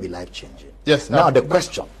 It's going to be life-changing. Yes. Now the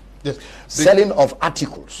question. Yes. Selling of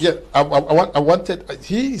articles. Yeah, I wanted.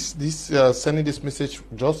 He is sending this message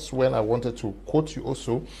just when I wanted to quote you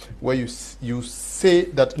also, where you say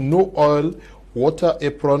that no oil, water,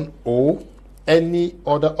 apron, or any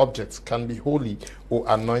other objects can be holy or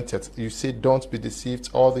anointed. You say, don't be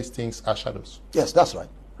deceived. All these things are shadows. Yes, that's right.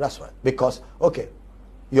 That's right. Because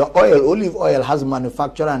your olive oil has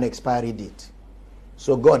manufacturer and expiry date.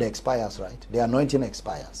 So God expires, right? The anointing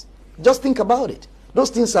expires. Just think about it. Those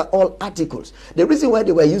things are all articles. The reason why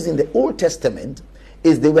they were used in the Old Testament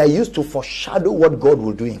is they were used to foreshadow what God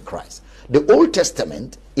will do in Christ. The Old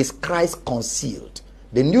Testament is Christ concealed.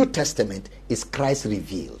 The New Testament is Christ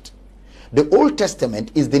revealed. The Old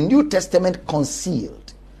Testament is the New Testament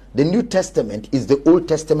concealed. The New Testament is the Old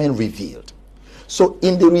Testament revealed. So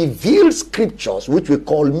in the revealed scriptures, which we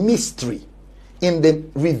call mystery, in the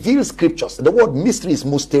revealed scriptures, the word mystery is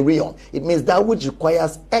mysterion. It means that which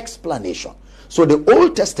requires explanation. So the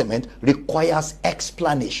Old Testament requires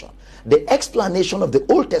explanation. The explanation of the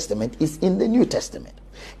Old Testament is in the New Testament.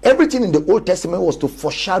 Everything in the Old Testament was to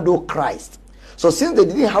foreshadow Christ. So since they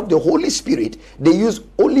didn't have the Holy Spirit, they used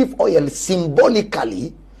olive oil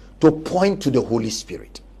symbolically to point to the Holy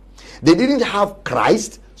Spirit. They didn't have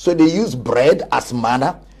Christ, so they used bread as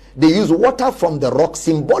manna. They used water from the rock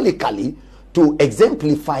symbolically to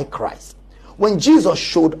exemplify Christ. When Jesus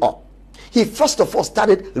showed up, he first of all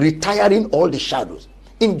started retiring all the shadows.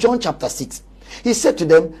 In John chapter 6, he said to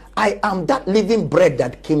them, I am that living bread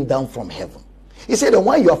that came down from heaven. He said, and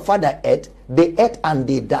when your father ate, they ate and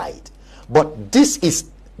they died. But this is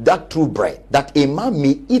that true bread, that a man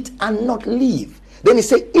may eat and not live. Then he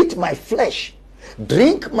said, eat my flesh,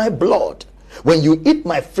 drink my blood. When you eat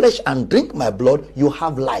my flesh and drink my blood, you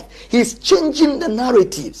have life. He's changing the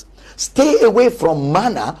narratives. Stay away from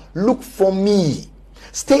manna, look for me.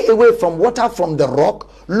 Stay away from water from the rock,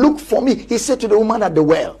 look for me. He said to the woman at the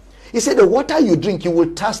well, he said, the water you drink, you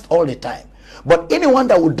will thirst all the time. But anyone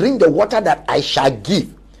that will drink the water that I shall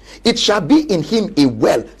give, it shall be in him a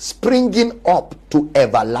well springing up to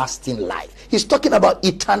everlasting life. He's talking about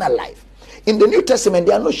eternal life. In the New Testament,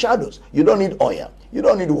 there are no shadows. You don't need oil. You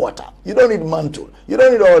don't need water. You don't need mantle. You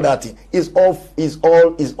don't need all that thing. It's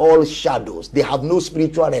all shadows. They have no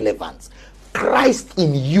spiritual relevance. Christ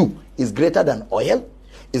in you is greater than oil,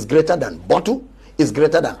 is greater than bottle, is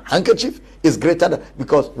greater than handkerchief, is greater than,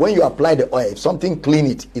 because when you apply the oil, if something clean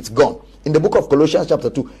it, it's gone. In the book of Colossians chapter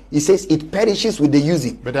 2, it says it perishes with the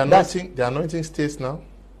using. But the anointing stays now.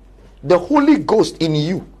 The Holy Ghost in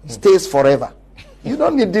you stays forever. You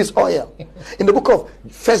don't need this oil. In the book of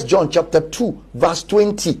 1 John chapter 2 verse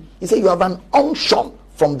 20, he said you have an unction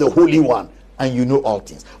from the Holy One and you know all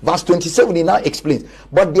things. Verse 27, he now explains,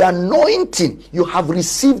 but the anointing you have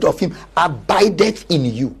received of him abideth in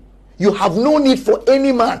you. You have no need for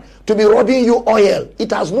any man to be rubbing you oil.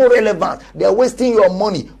 It has no relevance. They are wasting your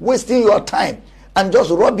money, wasting your time, and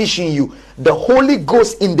just rubbishing you. The Holy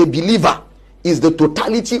Ghost in the believer is the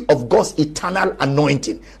totality of God's eternal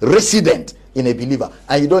anointing, resident in a believer.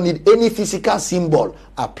 And you don't need any physical symbol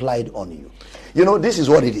applied on you. You know, this is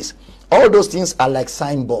what it is. All those things are like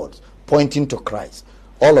signboards pointing to Christ.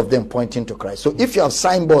 All of them pointing to Christ. So if you have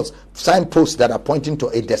signposts that are pointing to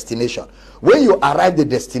a destination, when you arrive the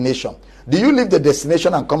destination, do you leave the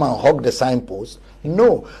destination and come and hug the signpost?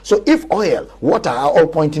 No. So if oil, water are all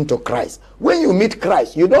pointing to Christ, when you meet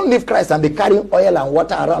Christ, you don't leave Christ and be carrying oil and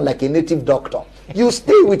water around like a native doctor. You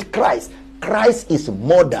stay with Christ. Christ is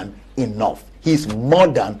more than enough. He's more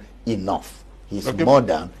than enough. He's more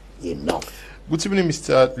than enough. Good evening,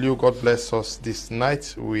 Mr. Leo. God bless us this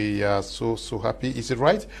night. We are so happy. Is it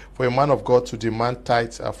right for a man of God to demand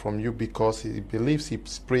tithes from you because he believes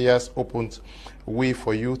his prayers opened way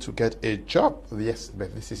for you to get a job? Yes,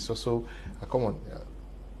 but this is also come on.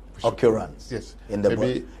 Occurrence. Yes. In the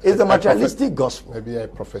book. It's the materialistic gospel. Maybe I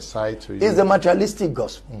prophesy to you. It's the materialistic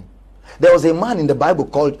gospel. There was a man in the Bible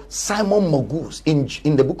called Simon Magus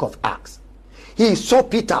in the book of Acts. He saw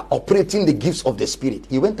Peter operating the gifts of the Spirit.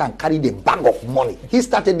 He went and carried a bag of money. He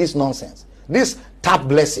started this nonsense. This tap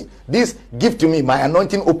blessing. This give to me, my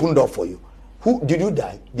anointing opened up for you. Who did you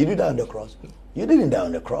die? Did you die on the cross? You didn't die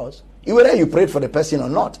on the cross. Whether you prayed for the person or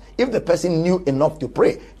not, if the person knew enough to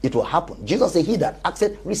pray, it will happen. Jesus said, he that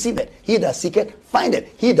asketh, receiveth. He that seeketh,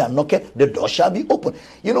 findeth. He that knocketh, the door shall be opened.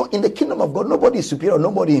 You know, in the kingdom of God, nobody is superior,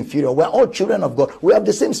 nobody inferior. We're all children of God. We have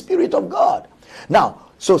the same Spirit of God. Now,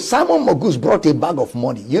 so Simon Magus brought a bag of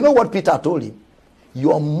money. You know what Peter told him?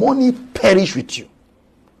 Your money perish with you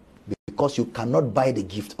because you cannot buy the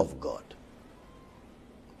gift of God.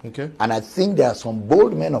 Okay. And I think there are some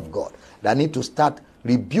bold men of God that need to start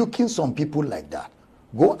rebuking some people like that.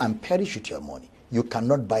 Go and perish with your money. You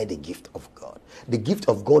cannot buy the gift of God. The gift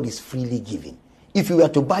of God is freely given. If you were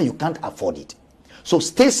to buy, you can't afford it. So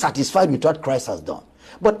stay satisfied with what Christ has done.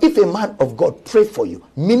 But if a man of God pray for you,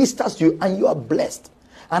 ministers to you, and you are blessed,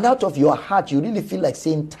 and out of your heart you really feel like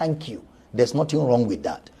saying thank you, there's nothing wrong with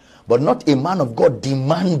that. But not a man of God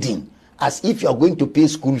demanding as if you're going to pay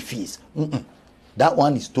school fees. That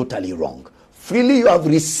one is totally wrong. Freely you have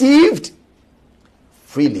received,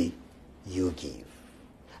 freely you give.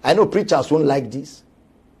 I know preachers won't like this,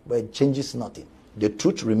 but it changes nothing. The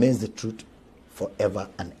truth remains the truth forever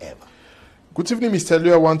and ever. Good evening, Mr.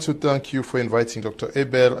 Liu. I want to thank you for inviting Dr.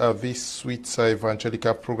 Abel this sweet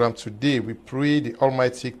evangelical program today. We pray the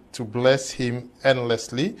Almighty to bless him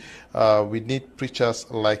endlessly. We need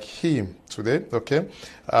preachers like him today, okay?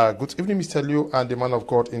 Good evening, Mr. Liu and the man of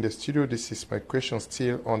God in the studio. This is my question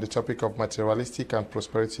still on the topic of materialistic and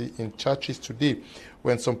prosperity in churches today.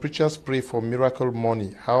 When some preachers pray for miracle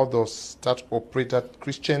money, how does that operate that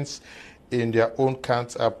Christians in their own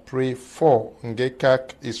can't pray for?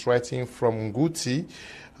 Ngekak is writing from Nguti,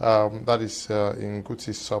 that is in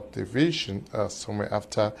Nguti subdivision, somewhere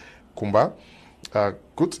after Kumba.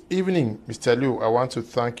 Good evening, Mr. Liu. I want to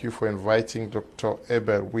thank you for inviting Dr.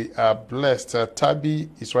 Abel. We are blessed. Tabi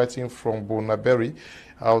is writing from Bonaberi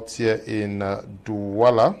out here in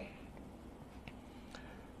Douala.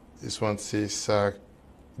 This one says,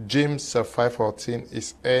 James 5:14,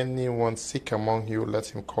 is anyone sick among you, let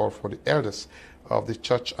him call for the elders of the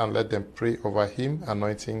church and let them pray over him,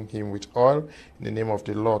 anointing him with oil in the name of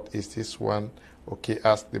the Lord. Is this one okay?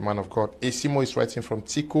 Ask the man of God. Asimo is writing from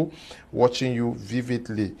Tico, watching you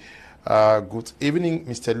vividly. Good evening,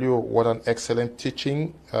 Mr. Liu. What an excellent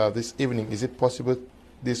teaching this evening. Is it possible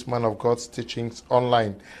this man of God's teachings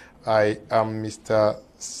online? I am Mr.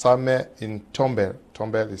 Same in Tombel.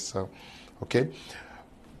 Tombel is okay.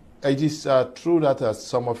 It is true that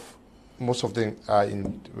most of them are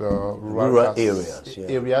in rural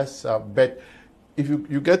areas. But if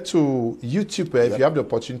you get to YouTube, if you have the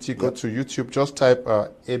opportunity, go to YouTube, just type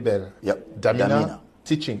Abel, Damina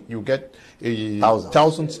teaching. You get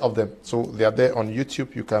thousands of them. So they are there on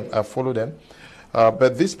YouTube. You can follow them.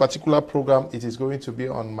 But this particular program, it is going to be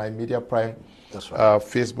on my Media Prime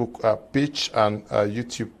Facebook page and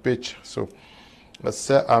YouTube page. So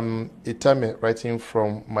I'm Itame, writing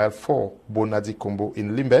from Mile 4, Bonadi Kombo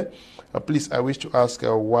in Limbe. Please, I wish to ask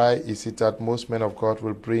why is it that most men of God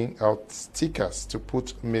will bring out stickers to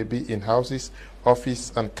put maybe in houses,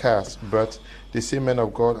 office, and cars, but the same men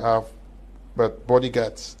of God have but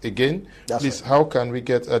bodyguards again? Please, how can we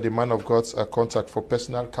get the man of God's contact for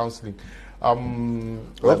personal counseling?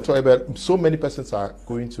 Dr. Abel, so many persons are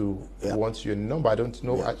going to want your number. I don't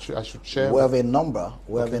know. I should share. We have a number.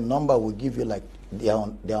 We have a number. We'll give you, like, they're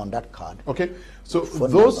on that card. Okay. So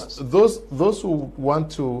those who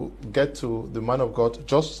want to get to the man of God,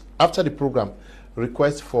 just after the program,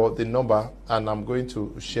 request for the number, and I'm going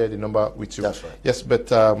to share the number with you. That's right. Yes, but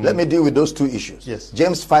let me deal with those two issues. Yes.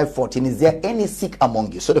 James 5:14. Is there any sick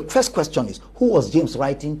among you? So the first question is, who was James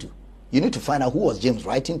writing to? You need to find out who was James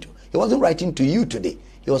writing to. He wasn't writing to you today.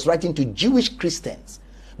 He was writing to Jewish Christians.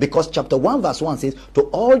 Because chapter 1 verse 1 says, to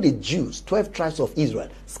all the Jews, 12 tribes of Israel,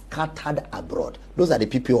 scattered abroad. Those are the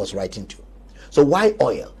people he was writing to. So why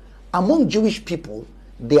oil? Among Jewish people,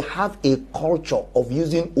 they have a culture of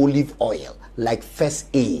using olive oil like first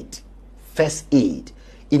aid. First aid.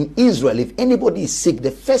 In Israel, if anybody is sick,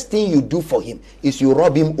 the first thing you do for him is you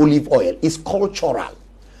rub him olive oil. It's cultural.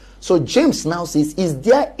 So James now says, is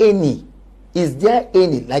there any,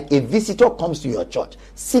 like a visitor comes to your church,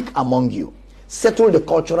 sick among you, settle the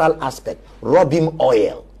cultural aspect, rub him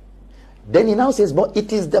oil. Then he now says, but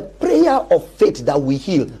it is the prayer of faith that will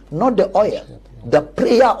heal, not the oil. The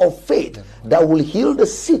prayer of faith that will heal the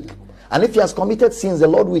sick. And if he has committed sins, the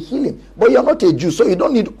Lord will heal him. But you're not a Jew, so you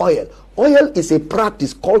don't need oil. Oil is a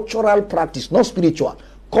practice, cultural practice, not spiritual.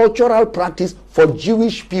 Cultural practice for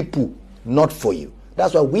Jewish people, not for you.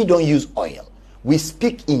 That's why we don't use oil. We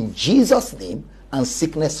speak in Jesus' name and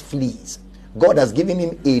sickness flees. God has given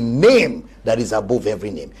him a name that is above every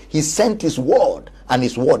name. He sent his word and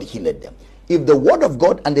his word healed them. If the word of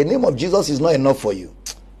God and the name of Jesus is not enough for you,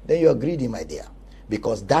 then you are greedy, my dear.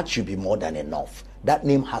 Because that should be more than enough. That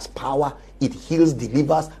name has power. It heals,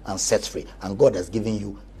 delivers, and sets free. And God has given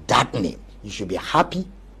you that name. You should be happy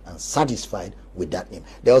and satisfied with that name.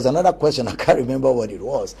 There was another question, I can't remember what it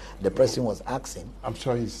was. The person was asking. I'm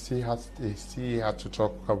sure he still had to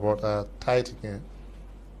talk about tithing,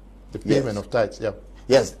 the payment of tithes. Yeah.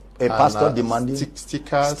 Yes, a pastor demanding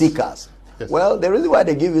stickers. Yes. Well, the reason why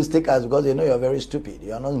they give you stickers is because they know you're very stupid.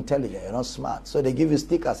 You're not intelligent. You're not smart. So they give you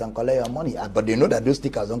stickers and collect your money. But they know that those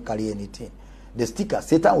stickers don't carry anything. The sticker,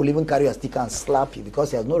 Satan will even carry a sticker and slap you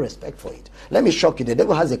because he has no respect for it. Let me shock you. The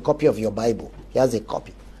devil has a copy of your Bible. He has a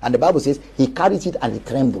copy. And the Bible says he carries it and he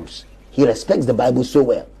trembles. He respects the Bible so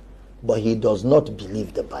well, but he does not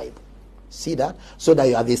believe the Bible. See that? So that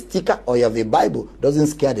you have a sticker or you have a Bible doesn't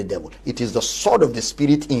scare the devil. It is the sword of the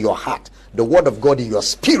Spirit in your heart, the word of God in your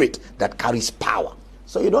spirit that carries power.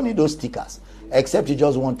 So you don't need those stickers, except you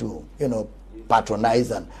just want to, patronize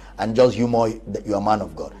and just humor that you're a man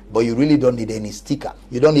of God. But you really don't need any sticker.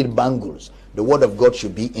 You don't need bangles. The word of God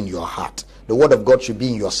should be in your heart. The word of God should be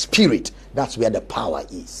in your spirit. That's where the power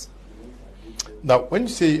is. Now, when you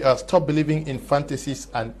say stop believing in fantasies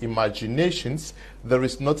and imaginations, there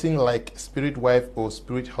is nothing like spirit wife or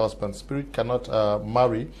spirit husband. Spirit cannot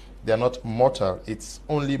marry. They are not mortal. It's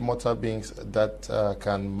only mortal beings that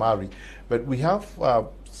can marry. But we have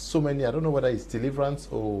so many, I don't know whether it's deliverance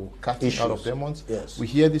or casting out of demons. Yes. We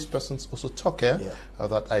hear these persons also talk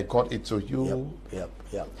that I got it to you.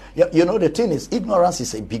 Yep. You know, the thing is, ignorance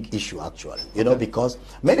is a big issue, actually. You know, because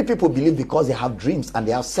many people believe because they have dreams and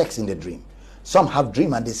they have sex in the dream. Some have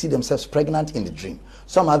dream and they see themselves pregnant in the dream.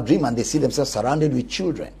 Some have dream and they see themselves surrounded with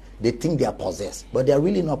children. They think they are possessed, but they are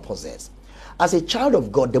really not possessed. As a child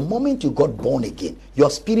of God, the moment you got born again,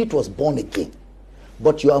 your spirit was born again,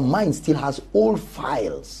 but your mind still has old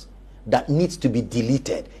files that needs to be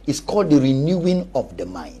deleted. It's called the renewing of the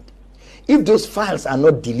mind. If those files are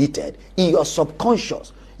not deleted, in your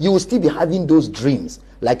subconscious, you will still be having those dreams,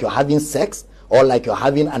 like you're having sex, or like you're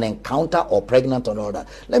having an encounter, or pregnant, or all that.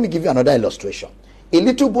 Let me give you another illustration. A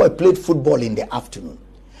little boy played football in the afternoon,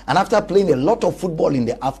 and after playing a lot of football in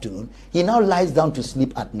the afternoon, he now lies down to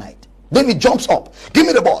sleep at night. Then he jumps up. Give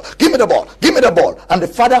me the ball. Give me the ball. Give me the ball. And the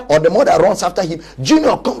father or the mother runs after him.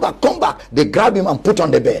 Junior, come back, come back. They grab him and put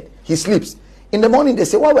on the bed. He sleeps. In the morning, they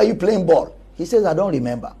say, why were you playing ball? He says, I don't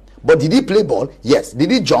remember. But did he play ball? Yes.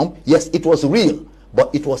 Did he jump? Yes. It was real.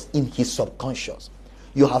 But it was in his subconscious.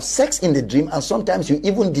 You have sex in the dream, and sometimes you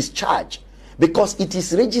even discharge, because it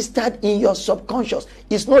is registered in your subconscious.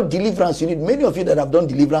 It's not deliverance you need. Many of you that have done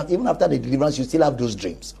deliverance, even after the deliverance, you still have those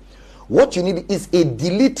dreams. What you need is a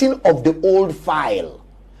deleting of the old file.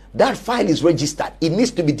 That file is registered. It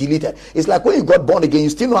needs to be deleted. It's like when you got born again, you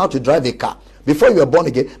still know how to drive a car before you were born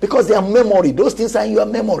again, because they are memory. Those things are in your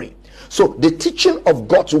memory. So the teaching of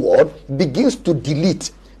God's word begins to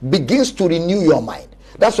delete, begins to renew your mind.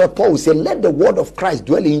 That's why Paul will say, let the word of Christ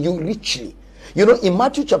dwell in you richly. You know, in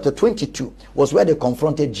Matthew chapter 22 was where they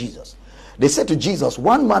confronted Jesus. They said to Jesus,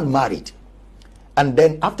 one man married, and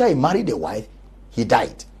then after he married a wife, he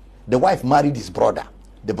died. The wife married his brother.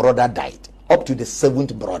 The brother died, up to the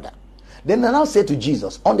seventh brother. Then they now say to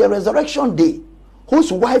Jesus, on the resurrection day,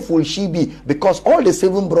 whose wife will she be? Because all the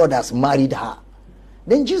seven brothers married her.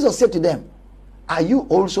 Then Jesus said to them, are you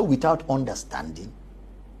also without understanding?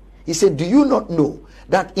 He said, do you not know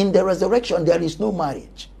that in the resurrection there is no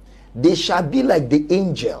marriage? They shall be like the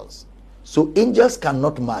angels. So angels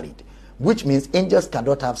cannot marry, which means angels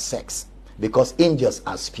cannot have sex, because angels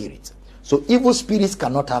are spirits. So evil spirits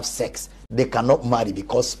cannot have sex. They cannot marry,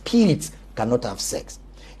 because spirits cannot have sex.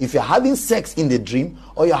 If you're having sex in the dream,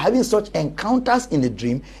 or you're having such encounters in the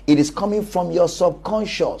dream, it is coming from your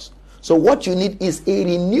subconscious. So what you need is a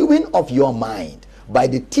renewing of your mind by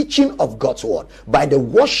the teaching of God's word, by the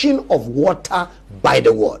washing of water by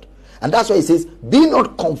the word. And that's why it says, be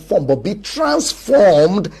not conformed, but be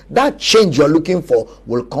transformed. That change you're looking for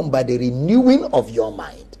will come by the renewing of your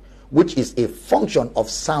mind, which is a function of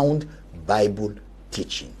sound Bible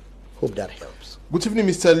teaching. Hope that helps. Good evening,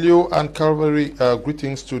 Mr. Leo and Calvary.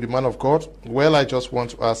 Greetings to the man of God. Well, I just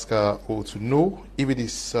want to ask or to know if it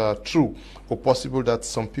is true or possible that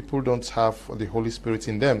some people don't have the Holy Spirit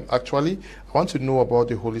in them. Actually, I want to know about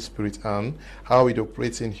the Holy Spirit and how it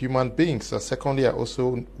operates in human beings. Secondly, I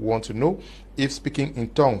also want to know if speaking in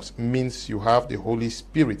tongues means you have the Holy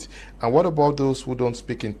Spirit. And what about those who don't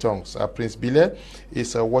speak in tongues? Prince Bile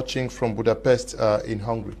is watching from Budapest in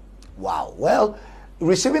Hungary. Wow. Well,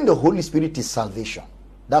 receiving the Holy Spirit is salvation.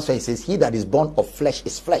 That's why it says, he that is born of flesh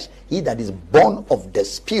is flesh. He that is born of the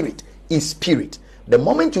Spirit is spirit. The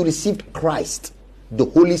moment you received Christ, the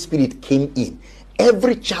Holy Spirit came in.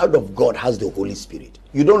 Every child of God has the Holy Spirit.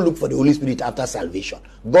 You don't look for the Holy Spirit after salvation.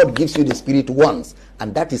 God gives you the Spirit once,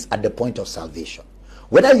 and that is at the point of salvation.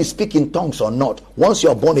 Whether you speak in tongues or not, once you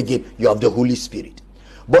are born again, you have the Holy Spirit.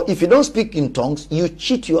 But if you don't speak in tongues, you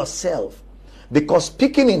cheat yourself. Because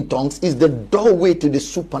speaking in tongues is the doorway to the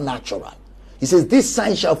supernatural. He says, this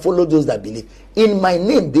sign shall follow those that believe. In my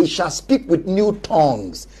name they shall speak with new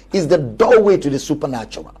tongues. Is the doorway to the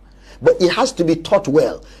supernatural. But it has to be taught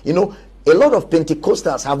well. You know, a lot of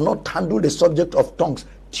Pentecostals have not handled the subject of tongues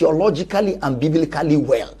theologically and biblically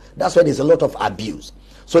well. That's why there's a lot of abuse.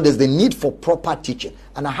 So there's the need for proper teaching.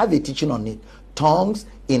 And I have a teaching on it. Tongues,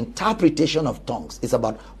 interpretation of tongues. It's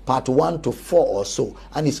about part 1 to 4 or so,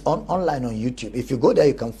 and it's online on YouTube. If you go there,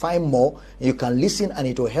 you can find more, you can listen, and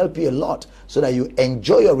it will help you a lot so that you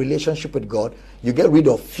enjoy your relationship with God, you get rid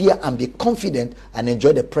of fear and be confident and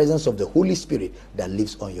enjoy the presence of the Holy Spirit that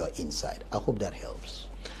lives on your inside. I hope that helps.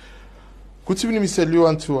 Good evening, Mr. Liu,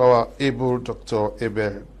 and to our able Dr.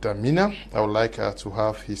 Abel Damina. I would like to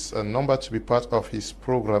have his number to be part of his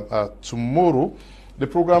program tomorrow. The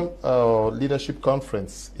program Leadership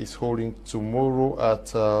Conference is holding tomorrow at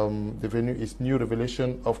the venue is New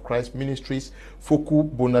Revelation of Christ Ministries, Foku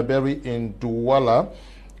Bonaberi in Douala.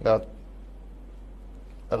 I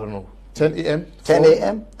don't know, 10 a.m. 10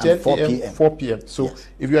 a.m. 10 4 a.m. p.m. 4 p.m. So yes.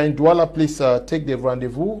 If you are in Douala, please take the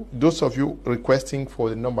rendezvous. Those of you requesting for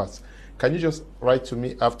the numbers, can you just write to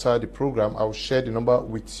me after the program? I'll share the number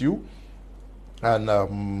with you,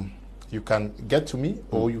 and you can get to me,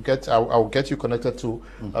 or I'll get you connected to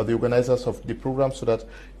the organizers of the program, so that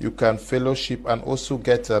you can fellowship and also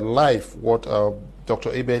get live what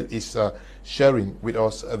Dr. Abel is sharing with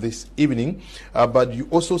us this evening. But you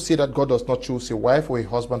also see that God does not choose a wife or a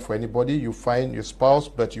husband for anybody. You find your spouse,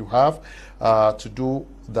 but you have to do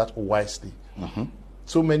that wisely.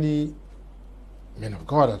 So many men of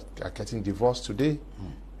God are getting divorced today.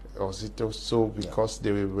 Or is it also because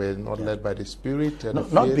they were not led by the Spirit? No,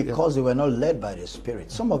 not because they were not led by the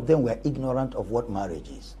Spirit. Some of them were ignorant of what marriage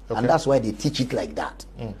is. And that's why they teach it like that.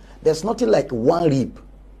 There's nothing like one rib.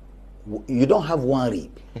 You don't have one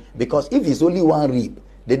rib. Because if it's only one rib,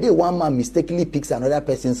 the day one man mistakenly picks another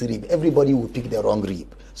person's rib, everybody will pick the wrong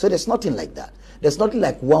rib. So there's nothing like that. There's nothing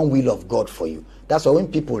like one will of God for you. That's why when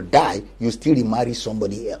people die, you still remarry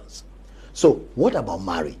somebody else. So what about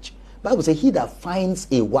marriage? Bible says, he that finds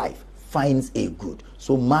a wife finds a good.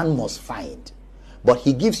 So man must find. But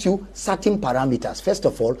he gives you certain parameters. First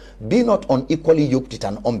of all, be not unequally yoked with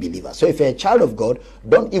an unbeliever. So if you're a child of God,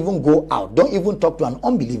 don't even go out. Don't even talk to an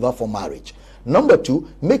unbeliever for marriage. Number two,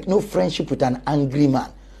 make no friendship with an angry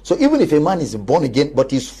man. So even if a man is born again, but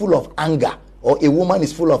he's full of anger, or a woman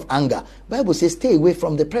is full of anger, Bible says, stay away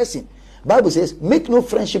from the person. Bible says, make no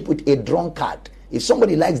friendship with a drunkard. If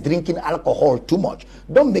somebody likes drinking alcohol too much,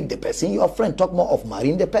 don't make the person your friend. Talk more of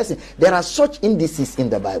marrying the person. There are such indices in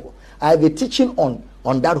the Bible. I have a teaching on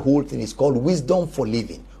that whole thing. It's called Wisdom for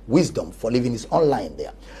Living. Wisdom for Living is online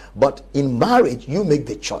there. But in marriage, you make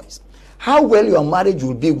the choice. How well your marriage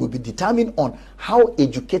will be determined on how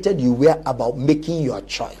educated you were about making your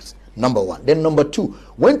choice. Number one. Then number two,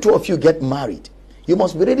 when two of you get married, you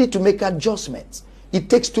must be ready to make adjustments. It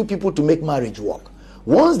takes two people to make marriage work.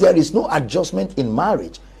 Once there is no adjustment in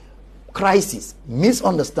marriage, crises,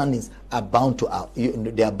 misunderstandings are bound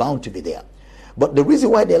to be there. But the reason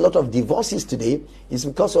why there are a lot of divorces today is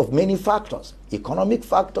because of many factors: economic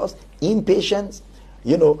factors, impatience,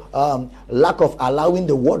 lack of allowing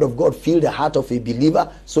the word of God fill the heart of a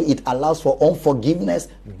believer. So it allows for unforgiveness,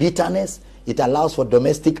 bitterness. It allows for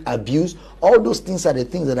domestic abuse. All those things are the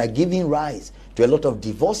things that are giving rise to a lot of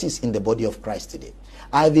divorces in the body of Christ today.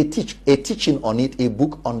 I have a teaching on it, a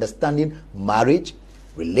book, Understanding Marriage,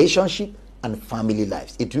 Relationship, and Family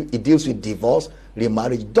Lives. It deals with divorce,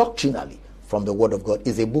 remarriage doctrinally from the Word of God.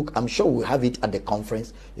 It's a book. I'm sure we'll have it at the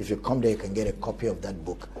conference. If you come there, you can get a copy of that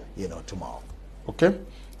book, tomorrow. Okay.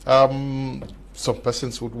 Some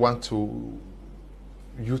persons would want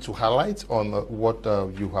you to highlight on what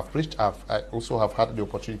you have preached. I also have had the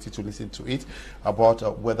opportunity to listen to it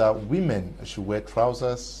about whether women should wear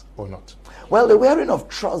trousers or not. Well, the wearing of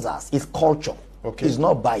trousers is culture. Okay. It's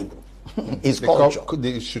not Bible. It's culture.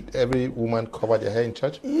 Should every woman cover their hair in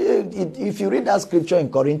church? Yeah, if you read that scripture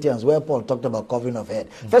in Corinthians where Paul talked about covering of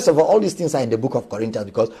head, first of all these things are in the book of Corinthians,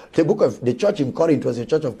 because the church in Corinth was a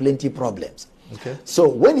church of plenty problems. Okay. So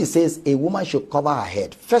when he says a woman should cover her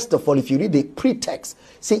head, first of all, if you read the pretext,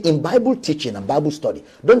 see, in Bible teaching and Bible study,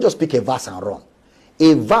 don't just pick a verse and run.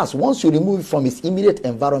 A verse, once you remove it from its immediate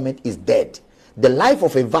environment, is dead. The life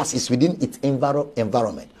of a verse is within its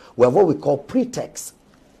environment. We have what we call pretext,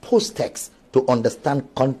 post-text, to understand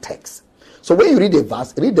context. So when you read a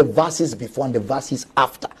verse, read the verses before and the verses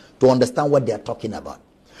after to understand what they are talking about.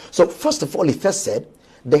 So first of all, he first said,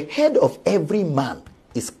 the head of every man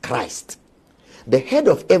is Christ. The head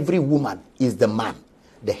of every woman is the man.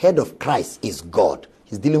 The head of Christ is God.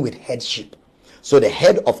 He's dealing with headship. So the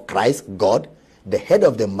head of Christ, God. The head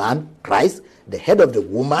of the man, Christ. The head of the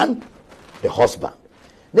woman, the husband.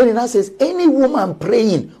 Then he now says, any woman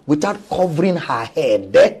praying without covering her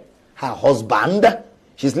head, her husband,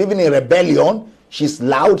 she's living in rebellion, she's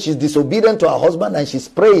loud, she's disobedient to her husband, and she's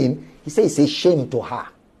praying, he says it's a shame to her.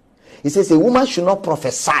 He says a woman should not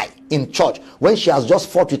prophesy in church when she has just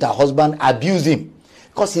fought with her husband, abuse him.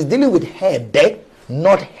 Because he's dealing with head,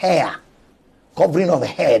 not hair. Covering of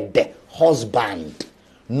head, husband,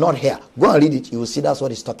 not hair. Go and read it, you will see that's what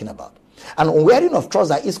he's talking about. And wearing of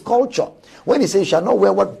trousers is culture. When he says you shall not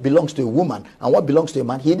wear what belongs to a woman and what belongs to a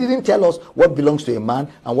man, he didn't tell us what belongs to a man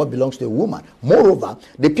and what belongs to a woman. Moreover,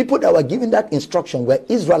 the people that were given that instruction were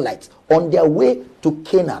Israelites on their way to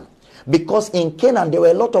Canaan. Because in Canaan, there were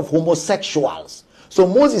a lot of homosexuals. So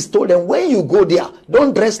Moses told them, when you go there,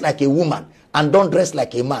 don't dress like a woman. and don't dress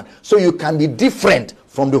like a man. So you can be different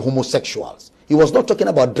from the homosexuals. He was not talking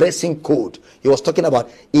about dressing code. He was talking about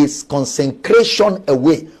his consecration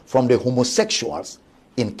away from the homosexuals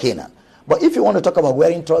in Canaan. But if you want to talk about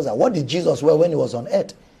wearing trousers, what did Jesus wear when he was on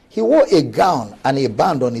earth? He wore a gown and a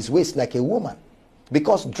band on his waist like a woman.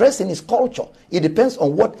 Because dressing is culture. It depends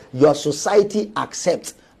on what your society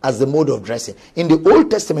accepts as the mode of dressing. In the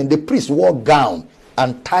Old Testament, the priests wore gown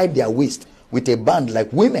and tied their waist with a band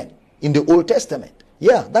like women in the Old Testament.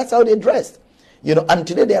 Yeah, that's how they dressed. You know, and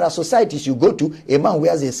today there are societies you go to, a man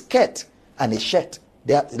wears a skirt and a shirt.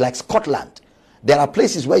 They are like Scotland. There are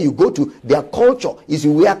places where you go to, their culture is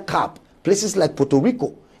you wear cap. Places like Puerto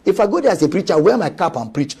Rico. If I go there as a preacher, I wear my cap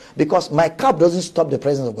and preach, because my cap doesn't stop the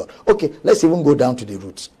presence of God. Okay, let's even go down to the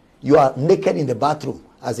roots. You are naked in the bathroom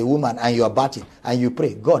as a woman and you are bathing and you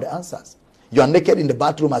pray, God answers. You are naked in the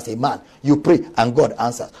bathroom as a man, you pray and God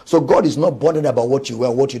answers. So God is not bothered about what you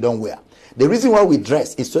wear, what you don't wear. The reason why we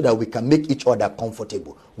dress is so that we can make each other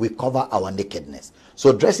comfortable. We cover our nakedness.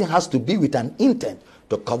 So dressing has to be with an intent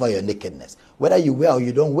to cover your nakedness. Whether you wear or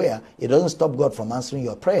you don't wear, it doesn't stop God from answering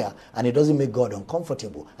your prayer, and it doesn't make God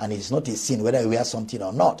uncomfortable, and it's not a sin whether you wear something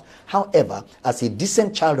or not. However, as a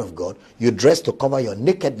decent child of God, you dress to cover your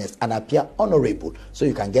nakedness and appear honorable so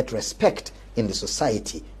you can get respect in the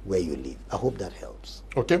society where you live. I hope that helps.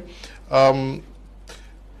 Okay.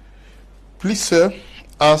 Please, sir,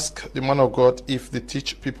 ask the man of God if they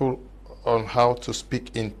teach people on how to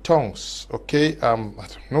speak in tongues. Okay. I don't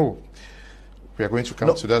know. We are going to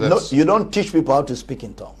come to that. No, you don't teach people how to speak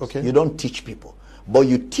in tongues. Okay. You don't teach people. But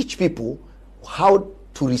you teach people how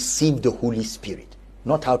to receive the Holy Spirit,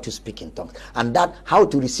 not how to speak in tongues. And that how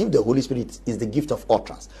to receive the Holy Spirit is the gift of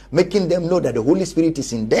utterance, making them know that the Holy Spirit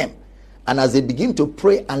is in them. And as they begin to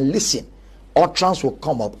pray and listen, utterance will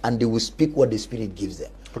come up and they will speak what the Spirit gives them.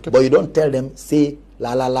 Okay. But you don't tell them, say,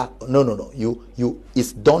 la, la, la. No.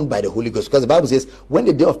 It's done by the Holy Ghost. Because the Bible says, when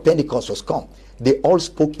the day of Pentecost was come, they all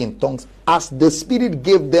spoke in tongues as the Spirit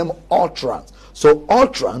gave them utterance. So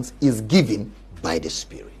utterance is given by the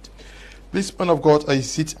Spirit. Please, man of God,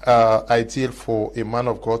 is it ideal for a man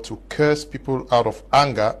of God to curse people out of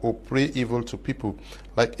anger or pray evil to people?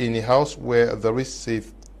 Like in a house where there is a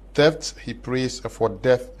theft, he prays for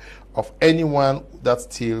death of anyone that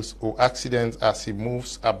steals or accidents as he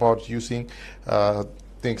moves about using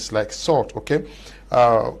things like salt. Okay.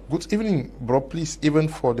 Good evening, bro. Please, even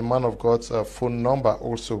for the man of God's phone number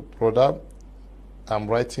also, brother. I'm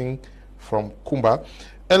writing from Kumba.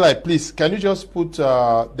 Eli, please, can you just put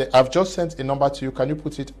I've just sent a number to you. Can you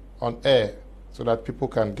put it on air so that people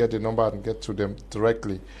can get the number and get to them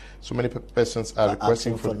directly? So many persons are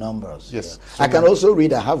requesting for numbers. Yes. Yeah. So I can also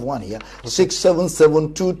read. I have one here. Okay.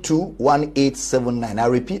 677-22-1879. I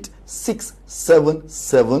repeat,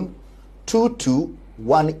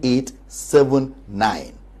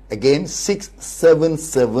 677-22-1879. Again,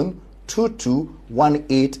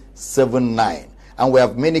 677-22-1879. And we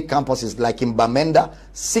have many campuses like in Bamenda,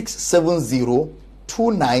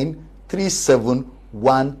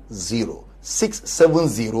 670-293710.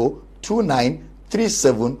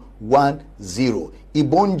 670-293710.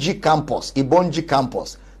 Ibonji campus,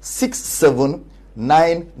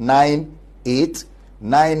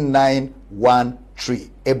 679989913.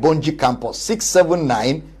 Ibonji campus,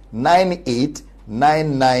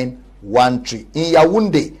 679989913. In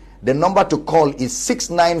Yaoundé, the number to call is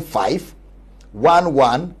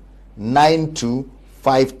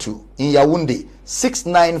 695-119252. In Yaoundé,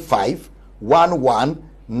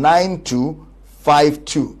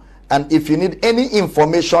 695-119252. And if you need any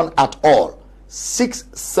information at all,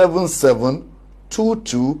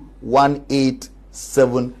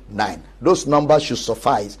 677-22-1879. Those numbers should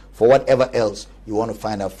suffice for whatever else you want to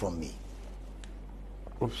find out from me.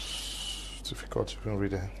 Oops, difficult to even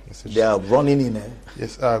read a message. They are running in there.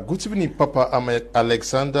 Yes. Good evening, Papa. I'm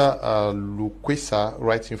Alexander Lukwesa,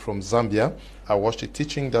 writing from Zambia. I watched a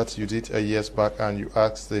teaching that you did years back, and you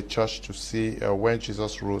asked the church to see when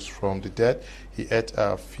Jesus rose from the dead, he ate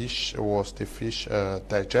fish. Was the fish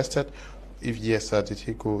digested? If yes, did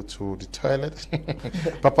he go to the toilet?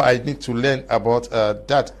 Papa, I need to learn about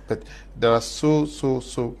that. But there are so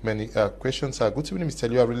many questions. Good evening, Mr.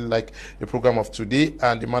 Liu. I really like the program of today,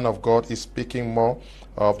 and the man of God is speaking more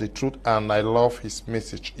of the truth, and I love his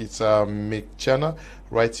message. It's Mick Chana,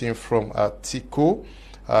 writing from Tico.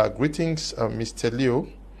 Greetings, Mr. Leo.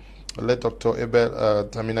 Let Dr. Abel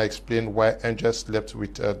Damina explain why angels slept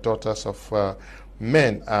with daughters of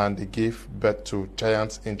men and they gave birth to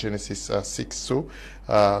giants in Genesis 6. So,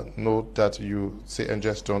 note that you say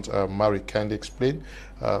angels don't marry. Kindly explain.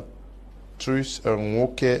 Truce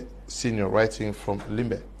Nwoke Senior, writing from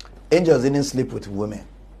Limbe. Angels didn't sleep with women.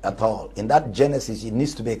 At all. In that Genesis, it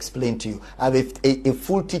needs to be explained to you. I have a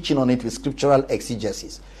full teaching on it with scriptural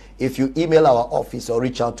exegesis. If you email our office or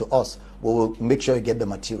reach out to us, we will make sure you get the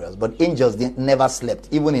materials. But angels never slept,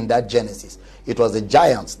 even in that Genesis. It was the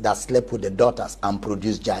giants that slept with the daughters and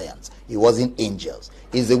produced giants. It wasn't angels.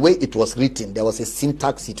 It's the way it was written. There was a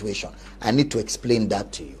syntax situation. I need to explain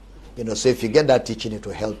that to you. So if you get that teaching, it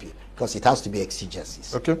will help you, because it has to be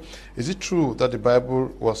exegesis. Okay. Is it true that the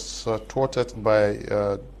Bible was thwarted by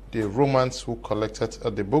the Romans who collected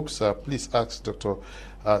the books? Please ask Dr.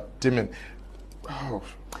 Damina. Oh.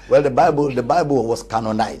 Well, the Bible was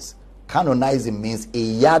canonized. Canonizing means a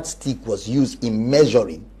yardstick was used in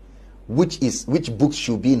measuring which books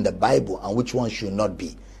should be in the Bible and which ones should not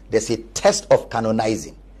be. There's a test of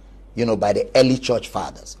canonizing, by the early church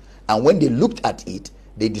fathers. And when they looked at it,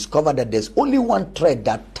 they discovered that there's only one thread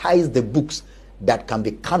that ties the books that can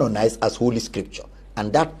be canonized as Holy Scripture.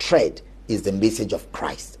 And that thread is the message of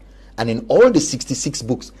Christ. And in all the 66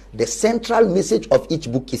 books, the central message of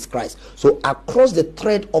each book is Christ. So across the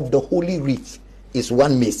thread of the Holy Wreath is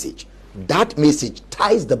one message. That message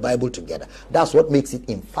ties the Bible together. That's what makes it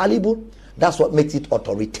infallible. That's what makes it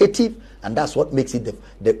authoritative. And that's what makes it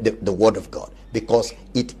the Word of God. Because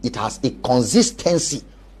it has a consistency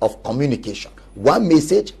of communication. One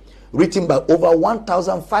message written by over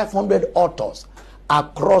 1,500 authors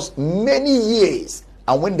across many years.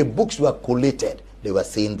 And when the books were collated, they were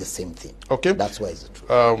saying the same thing. Okay. That's why it's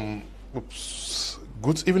true.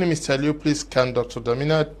 Good evening, Mr. Liu. Please, can Dr.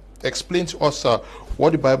 Damina explain to us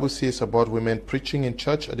what the Bible says about women preaching in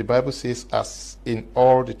church? The Bible says, as in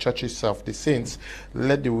all the churches of the saints,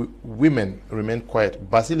 let the women remain quiet.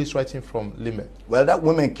 Basil is writing from Lime. Well, that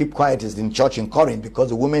women keep quiet is in church in Corinth, because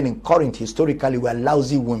the women in Corinth historically were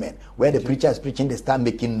lousy women. Where the preacher is preaching, they start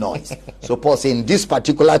making noise. So Paul says, in these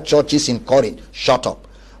particular churches in Corinth, shut up.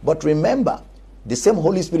 But remember, the same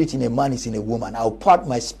Holy Spirit in a man is in a woman. I will pour out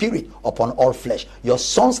my spirit upon all flesh. Your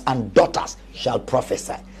sons and daughters shall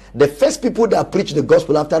prophesy. The first people that preached the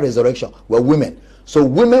gospel after resurrection were women. So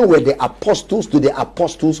women were the apostles to the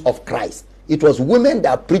apostles of Christ. It was women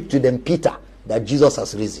that preached to them Peter that Jesus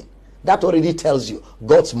has risen. That already tells you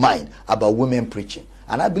God's mind about women preaching.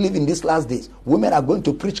 And I believe in these last days, women are going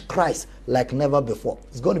to preach Christ like never before.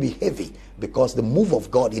 It's going to be heavy, because the move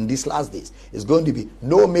of God in these last days is going to be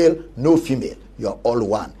no male, no female. You are all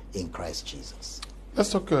one in Christ Jesus. Let's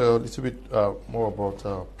talk a little bit more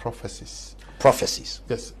about prophecies. Prophecies.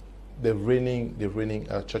 Yes. The reigning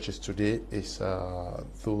churches today is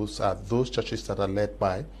those churches that are led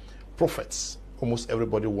by prophets. Almost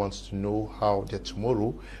everybody wants to know how their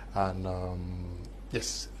tomorrow and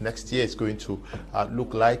yes, next year is going to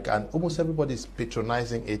look like, and almost everybody is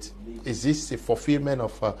patronizing it. Is this a fulfillment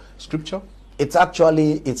of Scripture? It's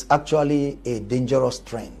actually a dangerous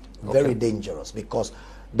trend, very dangerous, because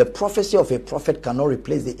the prophecy of a prophet cannot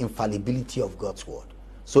replace the infallibility of God's word.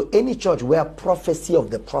 So any church where prophecy of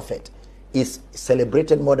the prophet is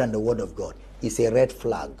celebrated more than the word of God is a red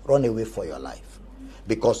flag. Run away for your life.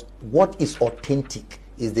 Because what is authentic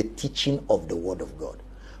is the teaching of the word of God.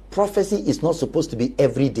 Prophecy is not supposed to be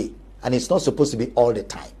every day, and it's not supposed to be all the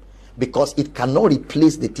time, because it cannot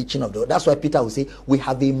replace the teaching of the word. That's why Peter will say, we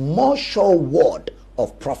have a more sure word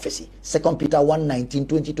of prophecy. 2 Peter 1:19,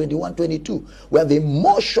 20, 21, 22. We have a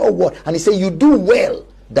more sure word. And he says, you do well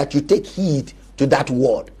that you take heed to that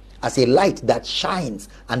word as a light that shines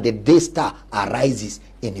and the day star arises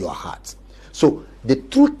in your hearts. So the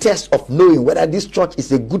true test of knowing whether this church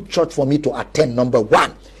is a good church for me to attend, number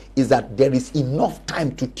one, is that there is enough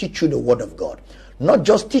time to teach you the word of God. Not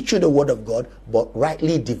just teach you the word of God, but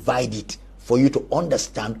rightly divide it for you to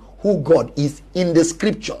understand who God is in the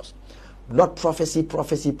scriptures. Not prophecy,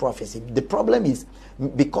 prophecy, prophecy. The problem is,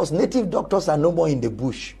 because native doctors are no more in the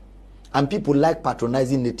bush, and people like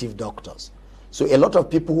patronizing native doctors. So a lot of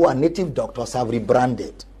people who are native doctors have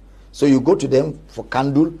rebranded. So you go to them for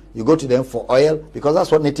candle, you go to them for oil, because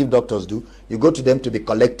that's what native doctors do. You go to them to be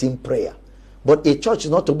collecting prayer. But a church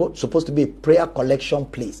is not supposed to be a prayer collection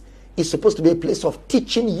place. It's supposed to be a place of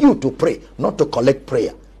teaching you to pray, not to collect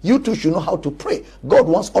prayer. You too should know how to pray. God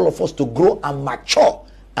wants all of us to grow and mature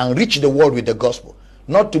and reach the world with the gospel,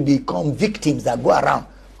 not to become victims that go around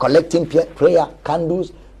collecting prayer,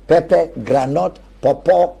 candles, pepper, granite,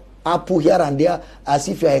 pawpaw, apple here and there, as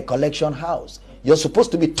if you're a collection house. You're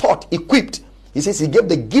supposed to be taught, equipped. He says he gave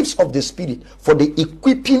the gifts of the Spirit for the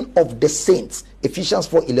equipping of the saints, Ephesians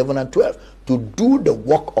 4:11 and 12, to do the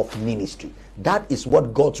work of ministry. That is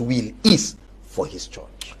what God's will is for his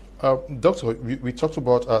church. Doctor, we talked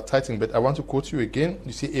about tithing, but I want to quote you again.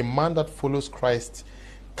 You see, a man that follows Christ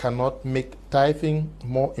cannot make tithing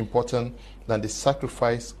more important than the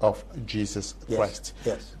sacrifice of Jesus Christ.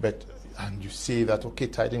 Yes. But and you say that okay,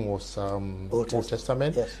 tithing was Old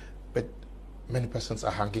Testament. Yes. But many persons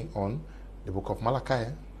are hanging on the book of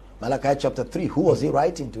Malachi. Malachi chapter 3. Who was he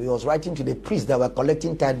writing to? He was writing to the priests that were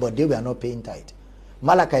collecting tithe, but they were not paying tithe.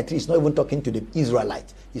 Malachi 3 is not even talking to the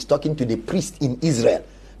Israelites. He's talking to the priests in Israel,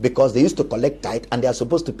 because they used to collect tithe and they are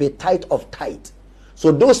supposed to pay tithe of tithe.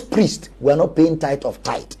 So those priests were not paying tithe of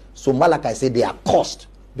tithe. So Malachi said they are cursed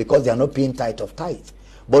because they are not paying tithe of tithe.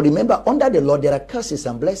 But remember, under the law there are curses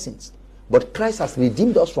and blessings. But Christ has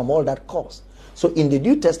redeemed us from all that curse. So in the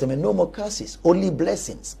New Testament, no more curses, only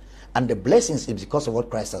blessings. And the blessings is because of what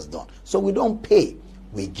Christ has done. So we don't pay,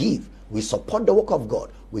 we give. We support the work of God.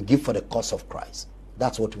 We give for the cause of Christ.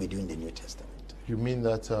 That's what we do in the New Testament. You mean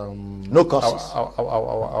that no curses.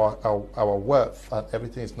 Our wealth and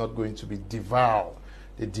everything is not going to be devoured?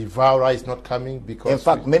 The devourer is not coming because... In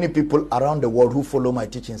fact, many people around the world who follow my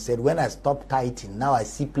teaching said, when I stopped tithing, now I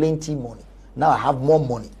see plenty money. Now I have more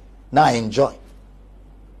money. Now I enjoy.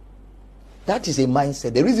 That is a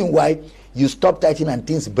mindset. The reason why you stop tithing and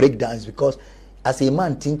things break down is because as a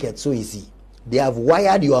man thinketh, so is he. They have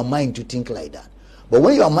wired your mind to think like that. But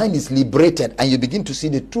when your mind is liberated and you begin to see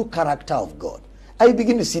the true character of God, and you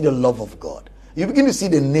begin to see the love of God, you begin to see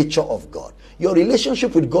the nature of God, your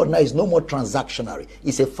relationship with God now is no more transactionary.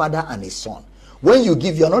 It's a father and a son. When you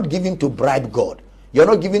give, you're not giving to bribe God. You're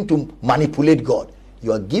not giving to manipulate God.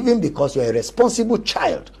 You are giving because you're a responsible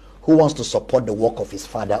child who wants to support the work of his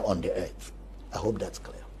father on the earth. I hope that's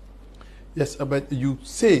clear. Yes, but you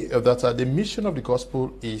say that the mission of the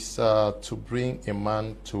gospel is to bring a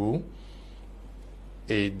man to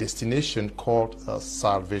a destination called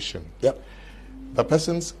salvation. Yep. The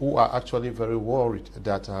persons who are actually very worried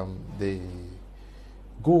that the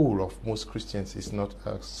goal of most Christians is not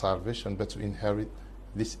salvation, but to inherit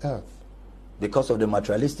this earth. Because of the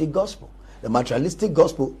materialistic gospel. The materialistic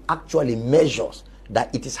gospel actually measures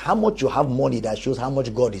that it is how much you have money that shows how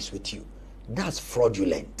much God is with you. That's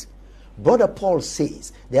fraudulent. Brother Paul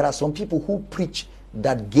says there are some people who preach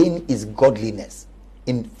that gain is godliness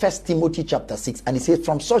in 1 Timothy chapter 6, and he says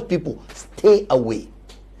from such people stay away.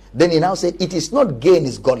 Then he now said it is not gain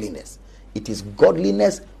is godliness. It is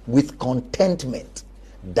godliness with contentment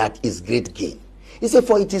that is great gain. He said,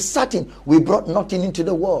 for it is certain we brought nothing into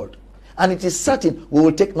the world, and it is certain we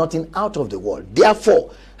will take nothing out of the world.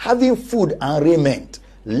 Therefore, having food and raiment,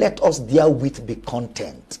 let us therewith be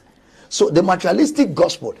content. So the materialistic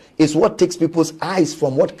gospel is what takes people's eyes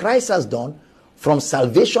from what Christ has done, from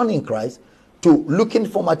salvation in Christ, to looking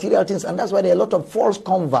for material things. And that's why there are a lot of false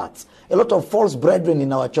converts, a lot of false brethren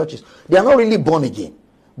in our churches. They are not really born again,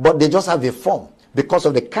 but they just have a form because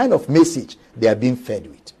of the kind of message they are being fed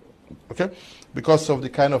with. Okay? Because of the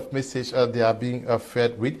kind of message they are being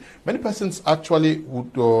fed with. Many persons actually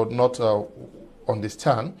would not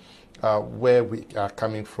understand where we are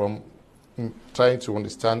coming from, trying to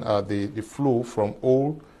understand the flow from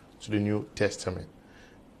Old to the New Testament.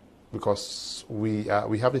 Because we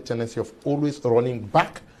have the tendency of always running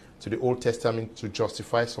back to the Old Testament to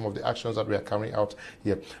justify some of the actions that we are carrying out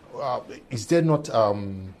here. Is there not... a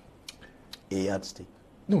yardstick?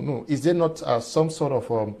 No. Is there not some sort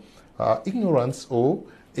of ignorance or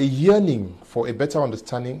a yearning for a better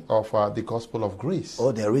understanding of the gospel of grace?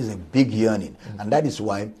 Oh, there is a big yearning. And that is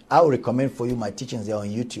why I will recommend for you my teachings there on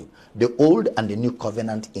YouTube. The Old and the New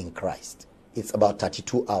Covenant in Christ. It's about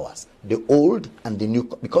 32 hours. The Old and the New,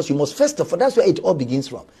 because you must first of all, that's where it all begins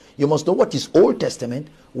from. You must know what is Old Testament,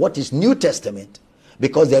 what is New Testament,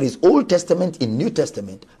 because there is Old Testament in New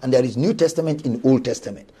Testament, and there is New Testament in Old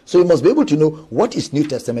Testament. So you must be able to know what is New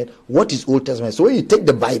Testament, what is Old Testament. So when you take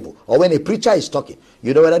the Bible, or when a preacher is talking,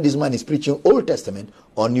 you know whether this man is preaching Old Testament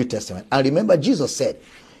or New Testament. And remember, Jesus said,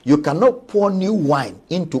 you cannot pour new wine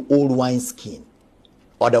into old wine skin.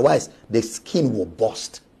 Otherwise, the skin will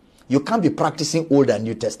burst. You can't be practicing Old and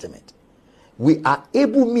New Testament. We are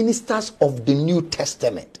able ministers of the New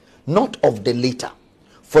Testament, not of the later.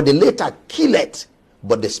 For the later killeth,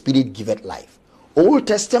 but the Spirit giveth life. Old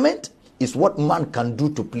Testament is what man can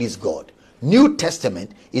do to please God. New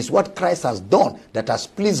Testament is what Christ has done that has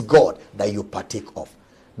pleased God that you partake of.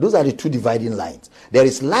 Those are the two dividing lines. There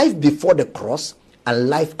is life before the cross and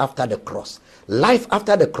life after the cross. Life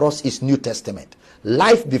after the cross is New Testament.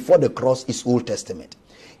 Life before the cross is Old Testament.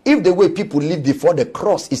 If the way people live before the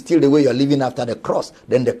cross is still the way you're living after the cross,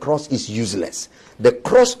 then the cross is useless. The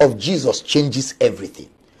cross of Jesus changes everything.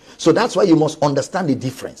 So that's why you must understand the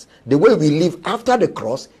difference. The way we live after the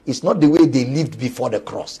cross is not the way they lived before the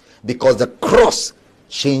cross, because the cross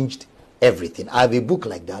changed everything. I have a book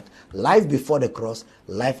like that, Life Before the Cross,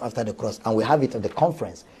 Life After the Cross, and we have it at the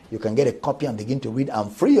conference. You can get a copy and begin to read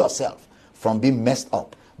and free yourself from being messed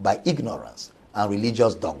up by ignorance and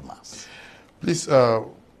religious dogmas. Please, man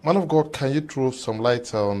of God, can you throw some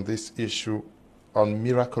light on this issue on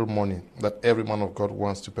miracle money that every man of God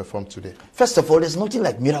wants to perform today? First of all, there's nothing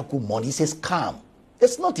like miracle money. It says calm.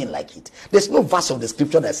 There's nothing like it. There's no verse of the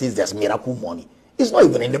scripture that says there's miracle money. It's not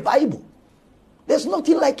even in the Bible. There's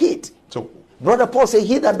nothing like it. So, Brother Paul said,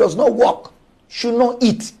 he that does not work should not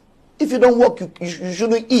eat. If you don't work, you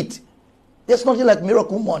shouldn't eat. There's nothing like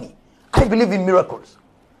miracle money. I believe in miracles.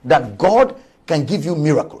 That God can give you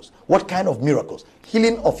miracles. What kind of miracles?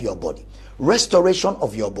 Healing of your body. Restoration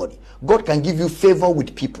of your body. God can give you favor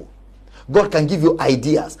with people. God can give you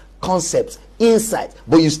ideas, concepts, insights,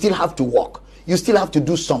 but you still have to work. You still have to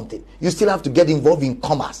do something. You still have to get involved in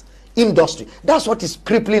commerce, industry. That's what is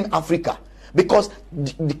crippling Africa, because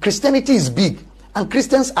the Christianity is big and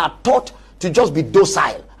Christians are taught to just be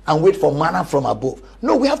docile and wait for manna from above.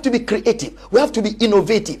 No, we have to be creative. We have to be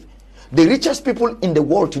innovative. The richest people in the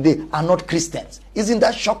world today are not Christians. Isn't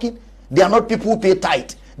that shocking? They are not people who pay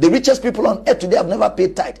tithe. The richest people on earth today have never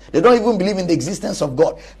paid tithe. They don't even believe in the existence of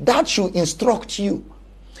God. That should instruct you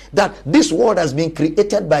that this world has been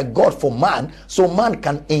created by God for man, so man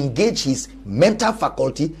can engage his mental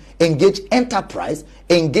faculty, engage enterprise,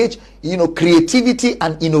 engage creativity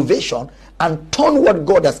and innovation, and turn what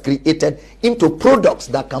God has created into products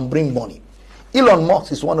that can bring money. Elon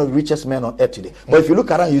Musk is one of the richest men on earth today. But if you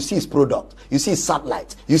look around, you see his product, you see his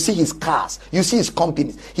satellites, you see his cars, you see his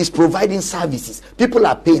companies. He's providing services. People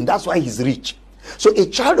are paying. That's why he's rich. So a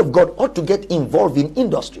child of God ought to get involved in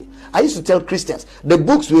industry. I used to tell Christians, the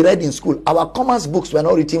books we read in school, our commerce books were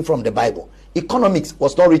not written from the Bible. Economics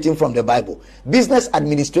was not written from the Bible. Business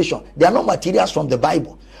administration, they are not materials from the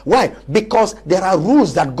Bible. Why? Because there are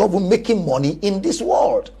rules that govern making money in this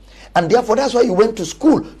world. And therefore, that's why you went to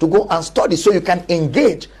school, to go and study, so you can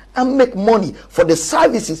engage and make money for the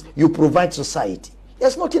services you provide society.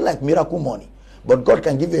 There's nothing like miracle money. But God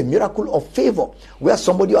can give you a miracle of favor, where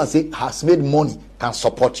somebody who has made money can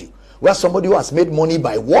support you. Where somebody who has made money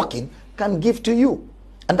by working can give to you.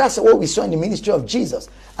 And that's what we saw in the ministry of Jesus.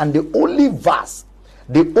 And the only verse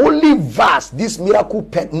these miracle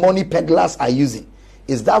money peddlers are using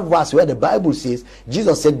is that verse where the Bible says,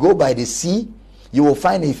 Jesus said, go by the sea, you will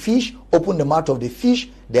find a fish, open the mouth of the fish,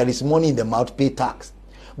 there is money in the mouth, pay tax.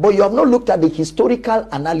 But you have not looked at the historical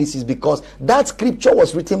analysis, because that scripture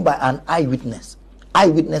was written by an eyewitness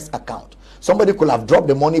account. Somebody could have dropped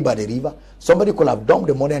the money by the river. Somebody could have dumped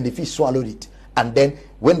the money and the fish swallowed it. And then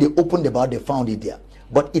when they opened the mouth, they found it there.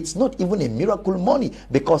 But it's not even a miracle money,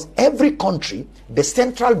 because every country, the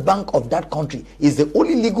central bank of that country is the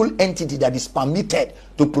only legal entity that is permitted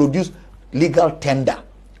to produce legal tender.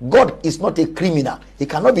 God is not a criminal. He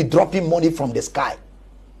cannot be dropping money from the sky.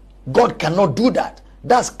 God cannot do that.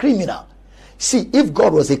 That's criminal. See, if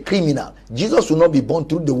God was a criminal, Jesus will not be born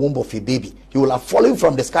through the womb of a baby. He will have fallen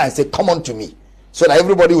from the sky and said, come on to me, so that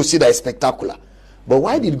everybody will see that it's spectacular. But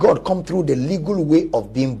why did God come through the legal way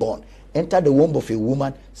of being born? Enter the womb of a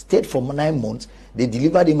woman, stayed for 9 months, they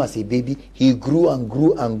delivered him as a baby, he grew and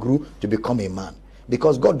grew and grew to become a man.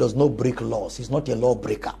 Because God does not break laws. He's not a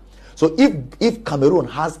lawbreaker. So if Cameroon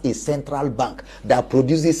has a central bank that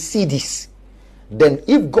produces CDs, then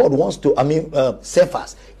if God wants to,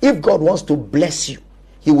 CFAs, if God wants to bless you,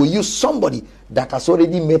 he will use somebody that has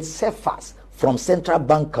already made CFAs from Central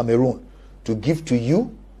Bank Cameroon to give to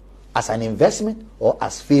you as an investment or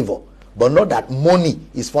as favor, but not that money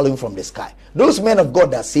is falling from the sky. Those men of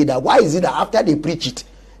God that say that, why is it that after they preach it,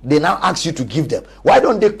 they now ask you to give them? Why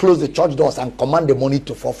don't they close the church doors and command the money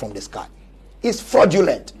to fall from the sky? It's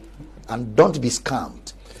fraudulent, and don't be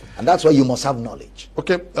scammed. And that's why you must have knowledge.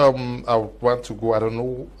 Okay, I want to go. I don't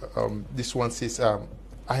know. This one says, I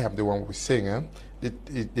am the one who is saying,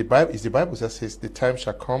 the Bible that says, the time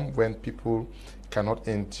shall come when people cannot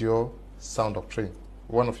endure sound doctrine.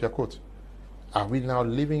 One of your quotes. Are we now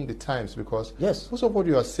living the times? Because yes, most of what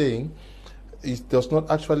you are saying, it does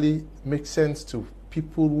not actually make sense to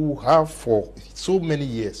people who have for so many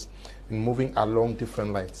years been moving along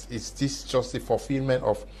different lines. Is this just the fulfillment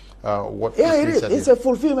of what? Yeah, it is. It's a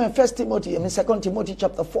fulfillment. 2 Timothy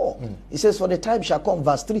chapter 4. It says, for the time shall come,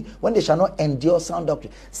 verse 3, when they shall not endure sound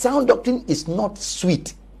doctrine. Sound doctrine is not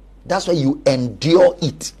sweet. That's why you endure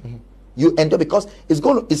it. You endure, because it's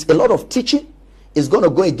a lot of teaching. It's going to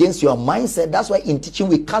go against your mindset. That's why in teaching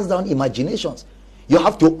we cast down imaginations. You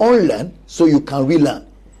have to unlearn so you can relearn.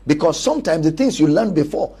 Because sometimes the things you learned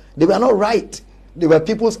before, they were not right. They were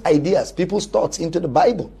people's ideas, people's thoughts into the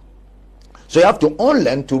Bible. So you have to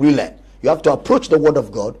unlearn to relearn. You have to approach the word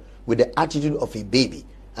of God with the attitude of a baby,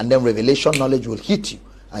 and then revelation knowledge will hit you,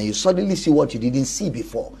 and you suddenly see what you didn't see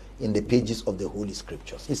before in the pages of the Holy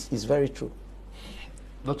Scriptures. It's very true.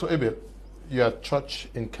 Dr. Abel, your church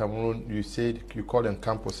in Cameroon, you said you call them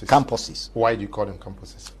campuses. Campuses. Why do you call them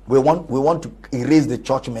campuses? We want to erase the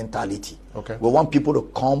church mentality. Okay. We want people to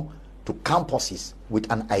come to campuses with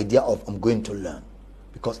an idea of, I'm going to learn.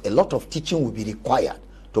 Because a lot of teaching will be required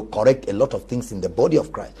to correct a lot of things in the body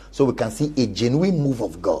of Christ, so we can see a genuine move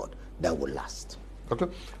of God that will last. Okay.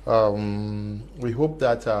 We hope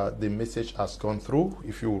that the message has gone through.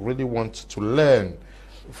 If you really want to learn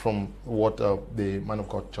from what the man of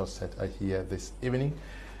God just said here this evening,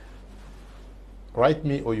 write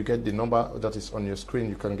me, or you get the number that is on your screen.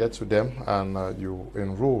 You can get to them, and you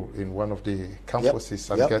enroll in one of the campuses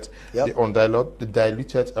and get the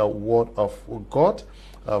diluted word of God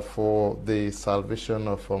for the salvation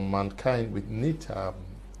of mankind. We need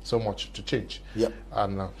so much to change.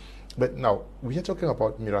 And but now we are talking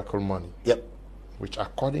about miracle money. Which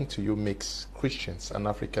according to you makes Christians and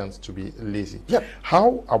Africans to be lazy.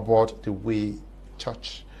 How about the way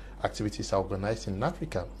church activities are organized in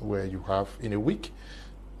Africa, where you have in a week,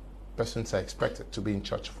 persons are expected to be in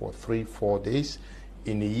church for 3-4 days.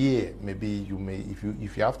 In a year, maybe you may,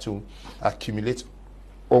 if you have to accumulate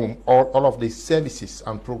all of the services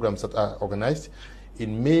and programs that are organized, it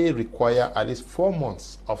may require at least 4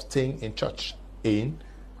 months of staying in church in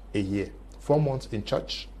a year. 4 months in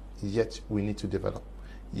church, yet we need to develop,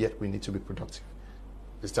 yet we need to be productive.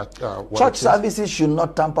 Is that church services should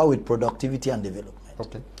not tamper with productivity and development.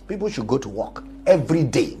 Okay. People should go to work every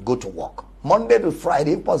day. Go to work Monday to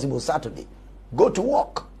Friday, if possible Saturday. Go to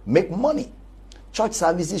work, make money. Church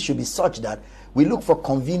services should be such that we look for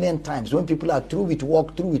convenient times when people are through with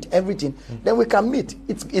work, through with everything. Then we can meet.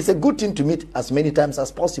 It's a good thing to meet as many times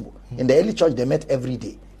as possible. In the early church, they met every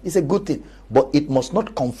day. It's a good thing, but it must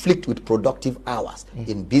not conflict with productive hours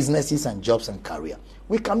in businesses and jobs and career.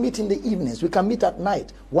 We can meet in the evenings. We can meet at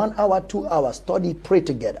night. 1 hour, 2 hours, study, pray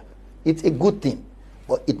together. It's a good thing,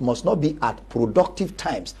 but it must not be at productive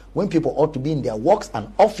times when people ought to be in their works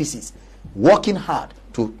and offices, working hard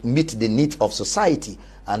to meet the needs of society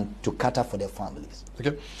and to cater for their families.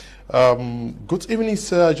 Okay. Good evening,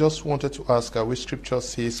 sir. I just wanted to ask which scripture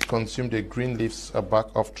says, consume the green leaves back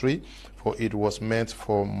of tree, for it was meant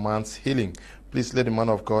for man's healing. Please let the man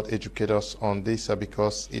of God educate us on this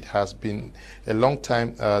because it has been a long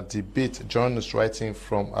time debate. John is writing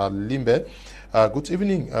from Limbe. Good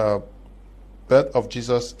evening. Birth of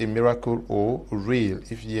Jesus, a miracle or real?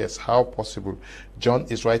 If yes, how possible? John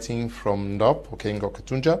is writing from Ndop, Okengo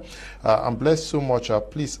Ketunja. I'm blessed so much.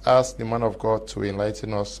 Please ask the man of God to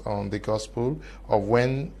enlighten us on the gospel of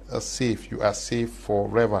when safe, you are safe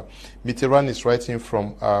forever. Mitterrand is writing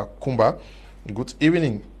from Kumba. Good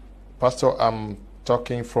evening, Pastor. I'm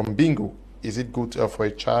talking from Bingo. Is it good for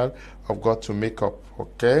a child of God to make up?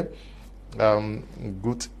 Okay.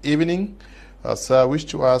 Good evening. Sir, I wish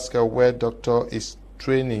to ask where Doctor is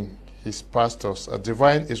training his pastors.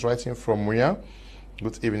 Divine is writing from Muya.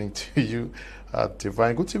 Good evening to you,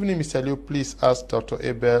 Divine. Good evening, Mr. Liu. Please ask Dr.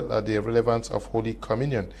 Abel the relevance of Holy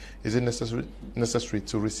Communion. Is it necessary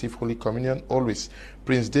to receive Holy Communion? Always.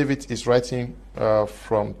 Prince David is writing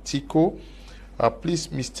from Tico. Please,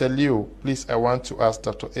 Mr. Liu, please, I want to ask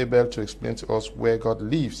Dr. Abel to explain to us where God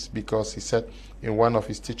lives, because he said in one of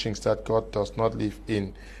his teachings that God does not live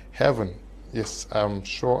in heaven. Yes, I'm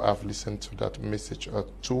sure I've listened to that message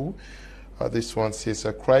too. This one says,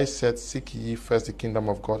 Christ said, seek ye first the kingdom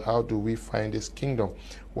of God. How do we find this kingdom?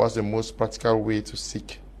 What's the most practical way to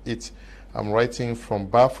seek it? I'm writing from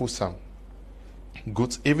Bafusam.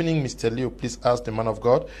 Good evening, Mr. Leo. Please ask the man of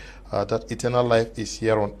God that eternal life is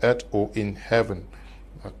here on earth or in heaven.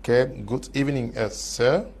 Okay, good evening,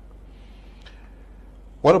 sir.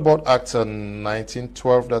 What about Acts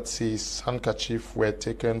 19:12 that says handkerchiefs were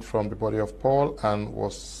taken from the body of Paul and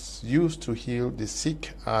was used to heal the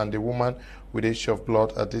sick, and the woman with the issue of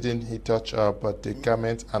blood didn't he touch but the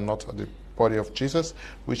garment and not the body of Jesus,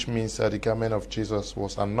 which means the garment of Jesus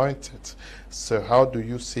was anointed. So how do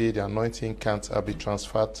you say the anointing can't be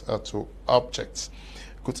transferred to objects?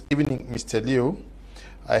 Good evening, Mr. Leo.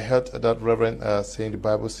 I heard that Reverend saying the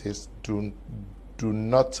Bible says do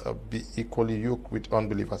not be equally yoked with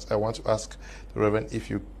unbelievers. I want to ask the Reverend,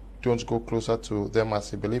 if you don't go closer to them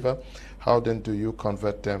as a believer, how then do you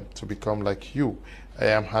convert them to become like you? I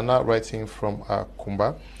am Hannah writing from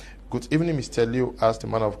Kumba. Good evening, Mr. Leo. Ask the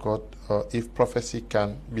man of God if prophecy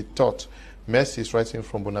can be taught. Mercy is writing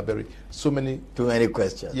from Bonaberry. Too many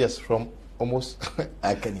questions. Yes, from almost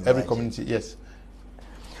I can imagine. Every community, yes.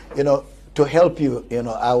 You know, to help you,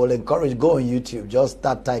 I will encourage, go on YouTube. Just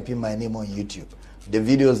start typing my name on YouTube. The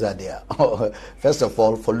videos are there. First of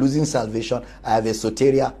all, for losing salvation, I have a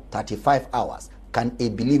soteria, 35 hours. Can a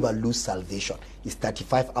believer lose salvation? It's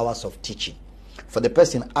 35 hours of teaching. For the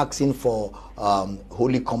person asking for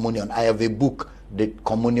Holy Communion, I have a book, The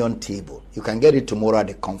Communion Table. You can get it tomorrow at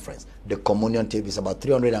the conference. The Communion Table is about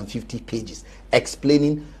 350 pages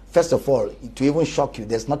explaining, first of all, to even shock you,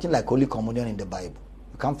 there's nothing like Holy Communion in the Bible.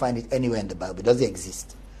 You can't find it anywhere in the Bible. It doesn't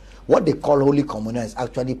exist. What they call Holy Communion is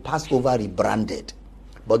actually Passover rebranded.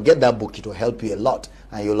 But get that book, it will help you a lot,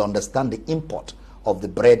 and you'll understand the import of the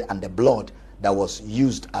bread and the blood that was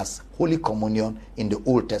used as Holy Communion in the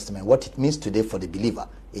Old Testament, what it means today for the believer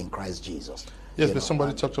in Christ Jesus. Yes, but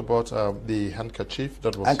somebody talked about the handkerchief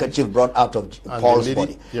that was handkerchief brought out of Paul's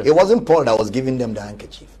body. Yes. It wasn't Paul that was giving them the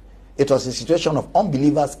handkerchief. It was a situation of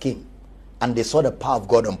unbelievers came and they saw the power of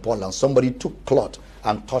God on Paul, and somebody took cloth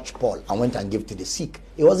and touched Paul and went and gave to the sick.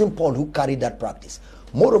 It wasn't Paul who carried that practice.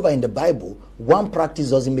 Moreover, in the Bible, one practice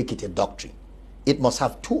doesn't make it a doctrine. It must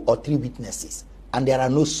have 2 or 3 witnesses, and there are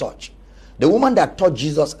no such. The woman that touched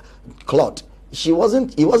Jesus' cloth, it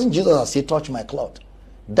wasn't Jesus that said, touch my cloth.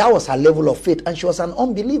 That was her level of faith, and she was an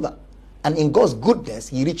unbeliever. And in God's goodness,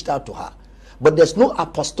 he reached out to her. But there's no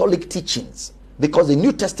apostolic teachings, because the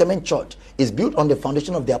New Testament church is built on the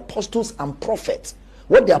foundation of the apostles and prophets.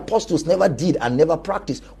 What the apostles never did and never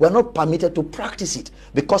practiced, we're not permitted to practice it,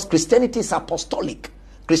 because Christianity is apostolic.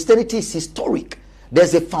 Christianity is historic.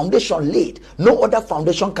 There's a foundation laid. No other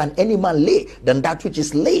foundation can any man lay than that which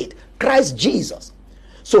is laid, Christ Jesus.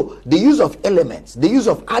 So the use of elements, the use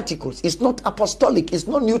of articles is not apostolic, it's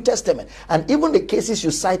not New Testament. And even the cases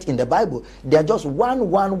you cite in the Bible, they are just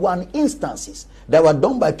one instances that were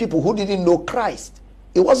done by people who didn't know Christ.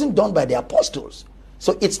 It wasn't done by the apostles.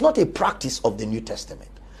 So it's not a practice of the New Testament.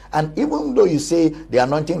 And even though you say the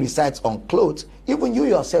anointing resides on clothes, even you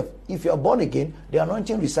yourself, if you are born again, the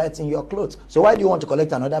anointing resides in your clothes. So why do you want to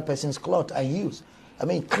collect another person's cloth and use? I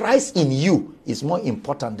mean, Christ in you is more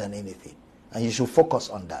important than anything. And you should focus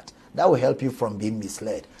on that. That will help you from being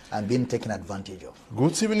misled and being taken advantage of.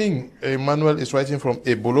 Good evening. Emmanuel is writing from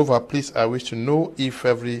Ebolova. Please, I wish to know if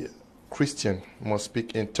every Christian must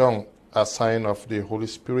speak in tongue, a sign of the Holy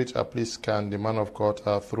Spirit. Please, can the man of God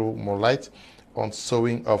throw more light on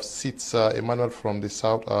sowing of seeds? Emmanuel from the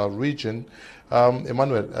South region.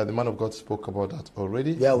 Emmanuel, the man of God spoke about that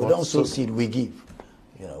already. Yeah, we don't sow seed, we give.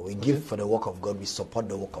 You know, we give for the work of God, we support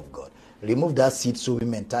the work of God. Remove that seed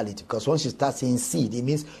sowing mentality, because once you start saying seed, it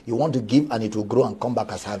means you want to give and it will grow and come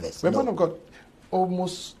back as harvest. Man of God,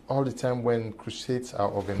 almost all the time when crusades are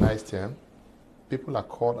organized here, people are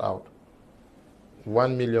called out.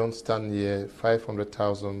 1 million stand here,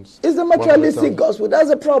 500,000. It's the materialistic gospel.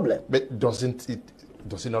 That's a problem. But does it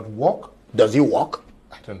not work? Does it work?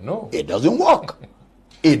 I don't know. It doesn't work.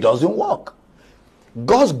 It doesn't work.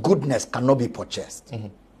 God's goodness cannot be purchased. Mm-hmm.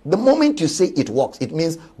 The moment you say it works, it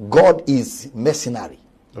means God is mercenary.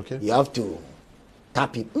 Okay. You have to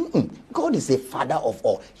tap it. God is a father of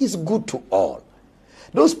all. He's good to all.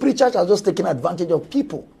 Those preachers are just taking advantage of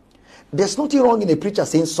people. There's nothing wrong in a preacher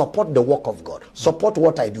saying support the work of God. Support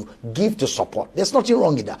what I do. Give to support. There's nothing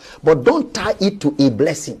wrong in that. But don't tie it to a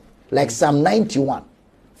blessing. Like Psalm 91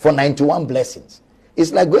 for 91 blessings.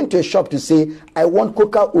 It's like going to a shop to say, I want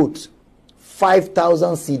coca oats,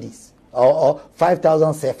 5,000 CDs or 5,000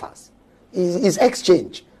 sephas. It's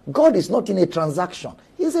exchange. God is not in a transaction.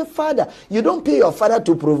 He's a father. You don't pay your father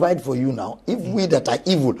to provide for you now. If we that are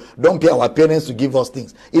evil don't pay our parents to give us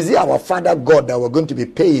things, is it our father God that we're going to be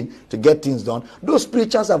paying to get things done? Those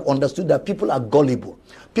preachers have understood that people are gullible.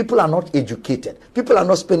 People are not educated. People are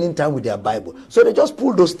not spending time with their Bible. So they just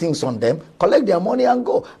pull those things on them, collect their money and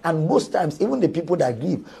go. And most times, even the people that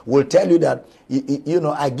give will tell you that,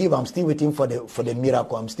 I give, I'm still waiting for the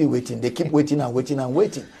miracle. I'm still waiting. They keep waiting and waiting and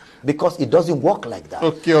waiting. Because it doesn't work like that.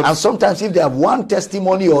 Okay. And sometimes if they have one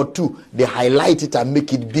testimony or two, they highlight it and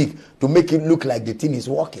make it big to make it look like the thing is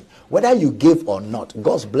working. Whether you give or not,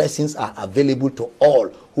 God's blessings are available to all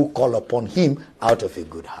who call upon him out of a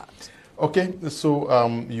good heart. Okay, so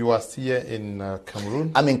you are still here in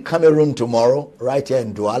Cameroon? I'm in Cameroon tomorrow, right here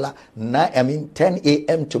in Douala. 10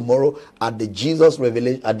 a.m. tomorrow at the Jesus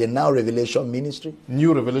Revelation, at the Now Revelation Ministry.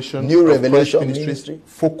 New Revelation Ministry.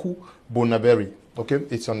 Foku Bonaberi. Okay,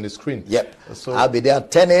 it's on the screen. Yep. So I'll be there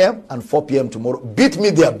at 10 a.m. and 4 p.m. tomorrow. Beat me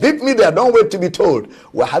there. Don't wait to be told.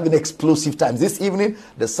 We're having explosive times. This evening,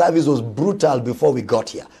 the service was brutal before we got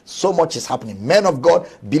here. So much is happening. Men of God,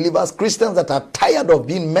 believers, Christians that are tired of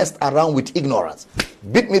being messed around with ignorance.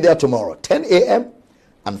 Beat me there tomorrow. 10 a.m.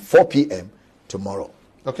 and 4 p.m. tomorrow.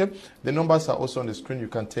 Okay. The numbers are also on the screen. You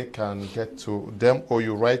can take and get to them, or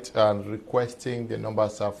you write and requesting the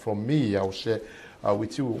numbers are from me. I'll share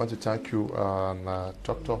with you, we want to thank you,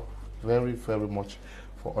 Doctor, very, very much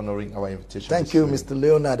for honoring our invitation. Thank you, Mr.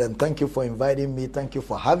 Leonard, and thank you for inviting me. Thank you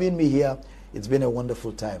for having me here. It's been a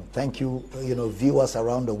wonderful time. Thank you, viewers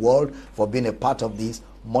around the world, for being a part of this.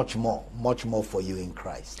 Much more for you in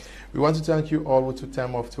Christ. We want to thank you all who took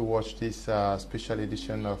time off to watch this special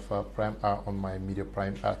edition of Prime Hour on My Media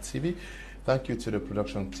Prime TV. Thank you to the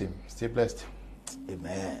production team. Stay blessed.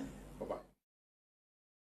 Amen.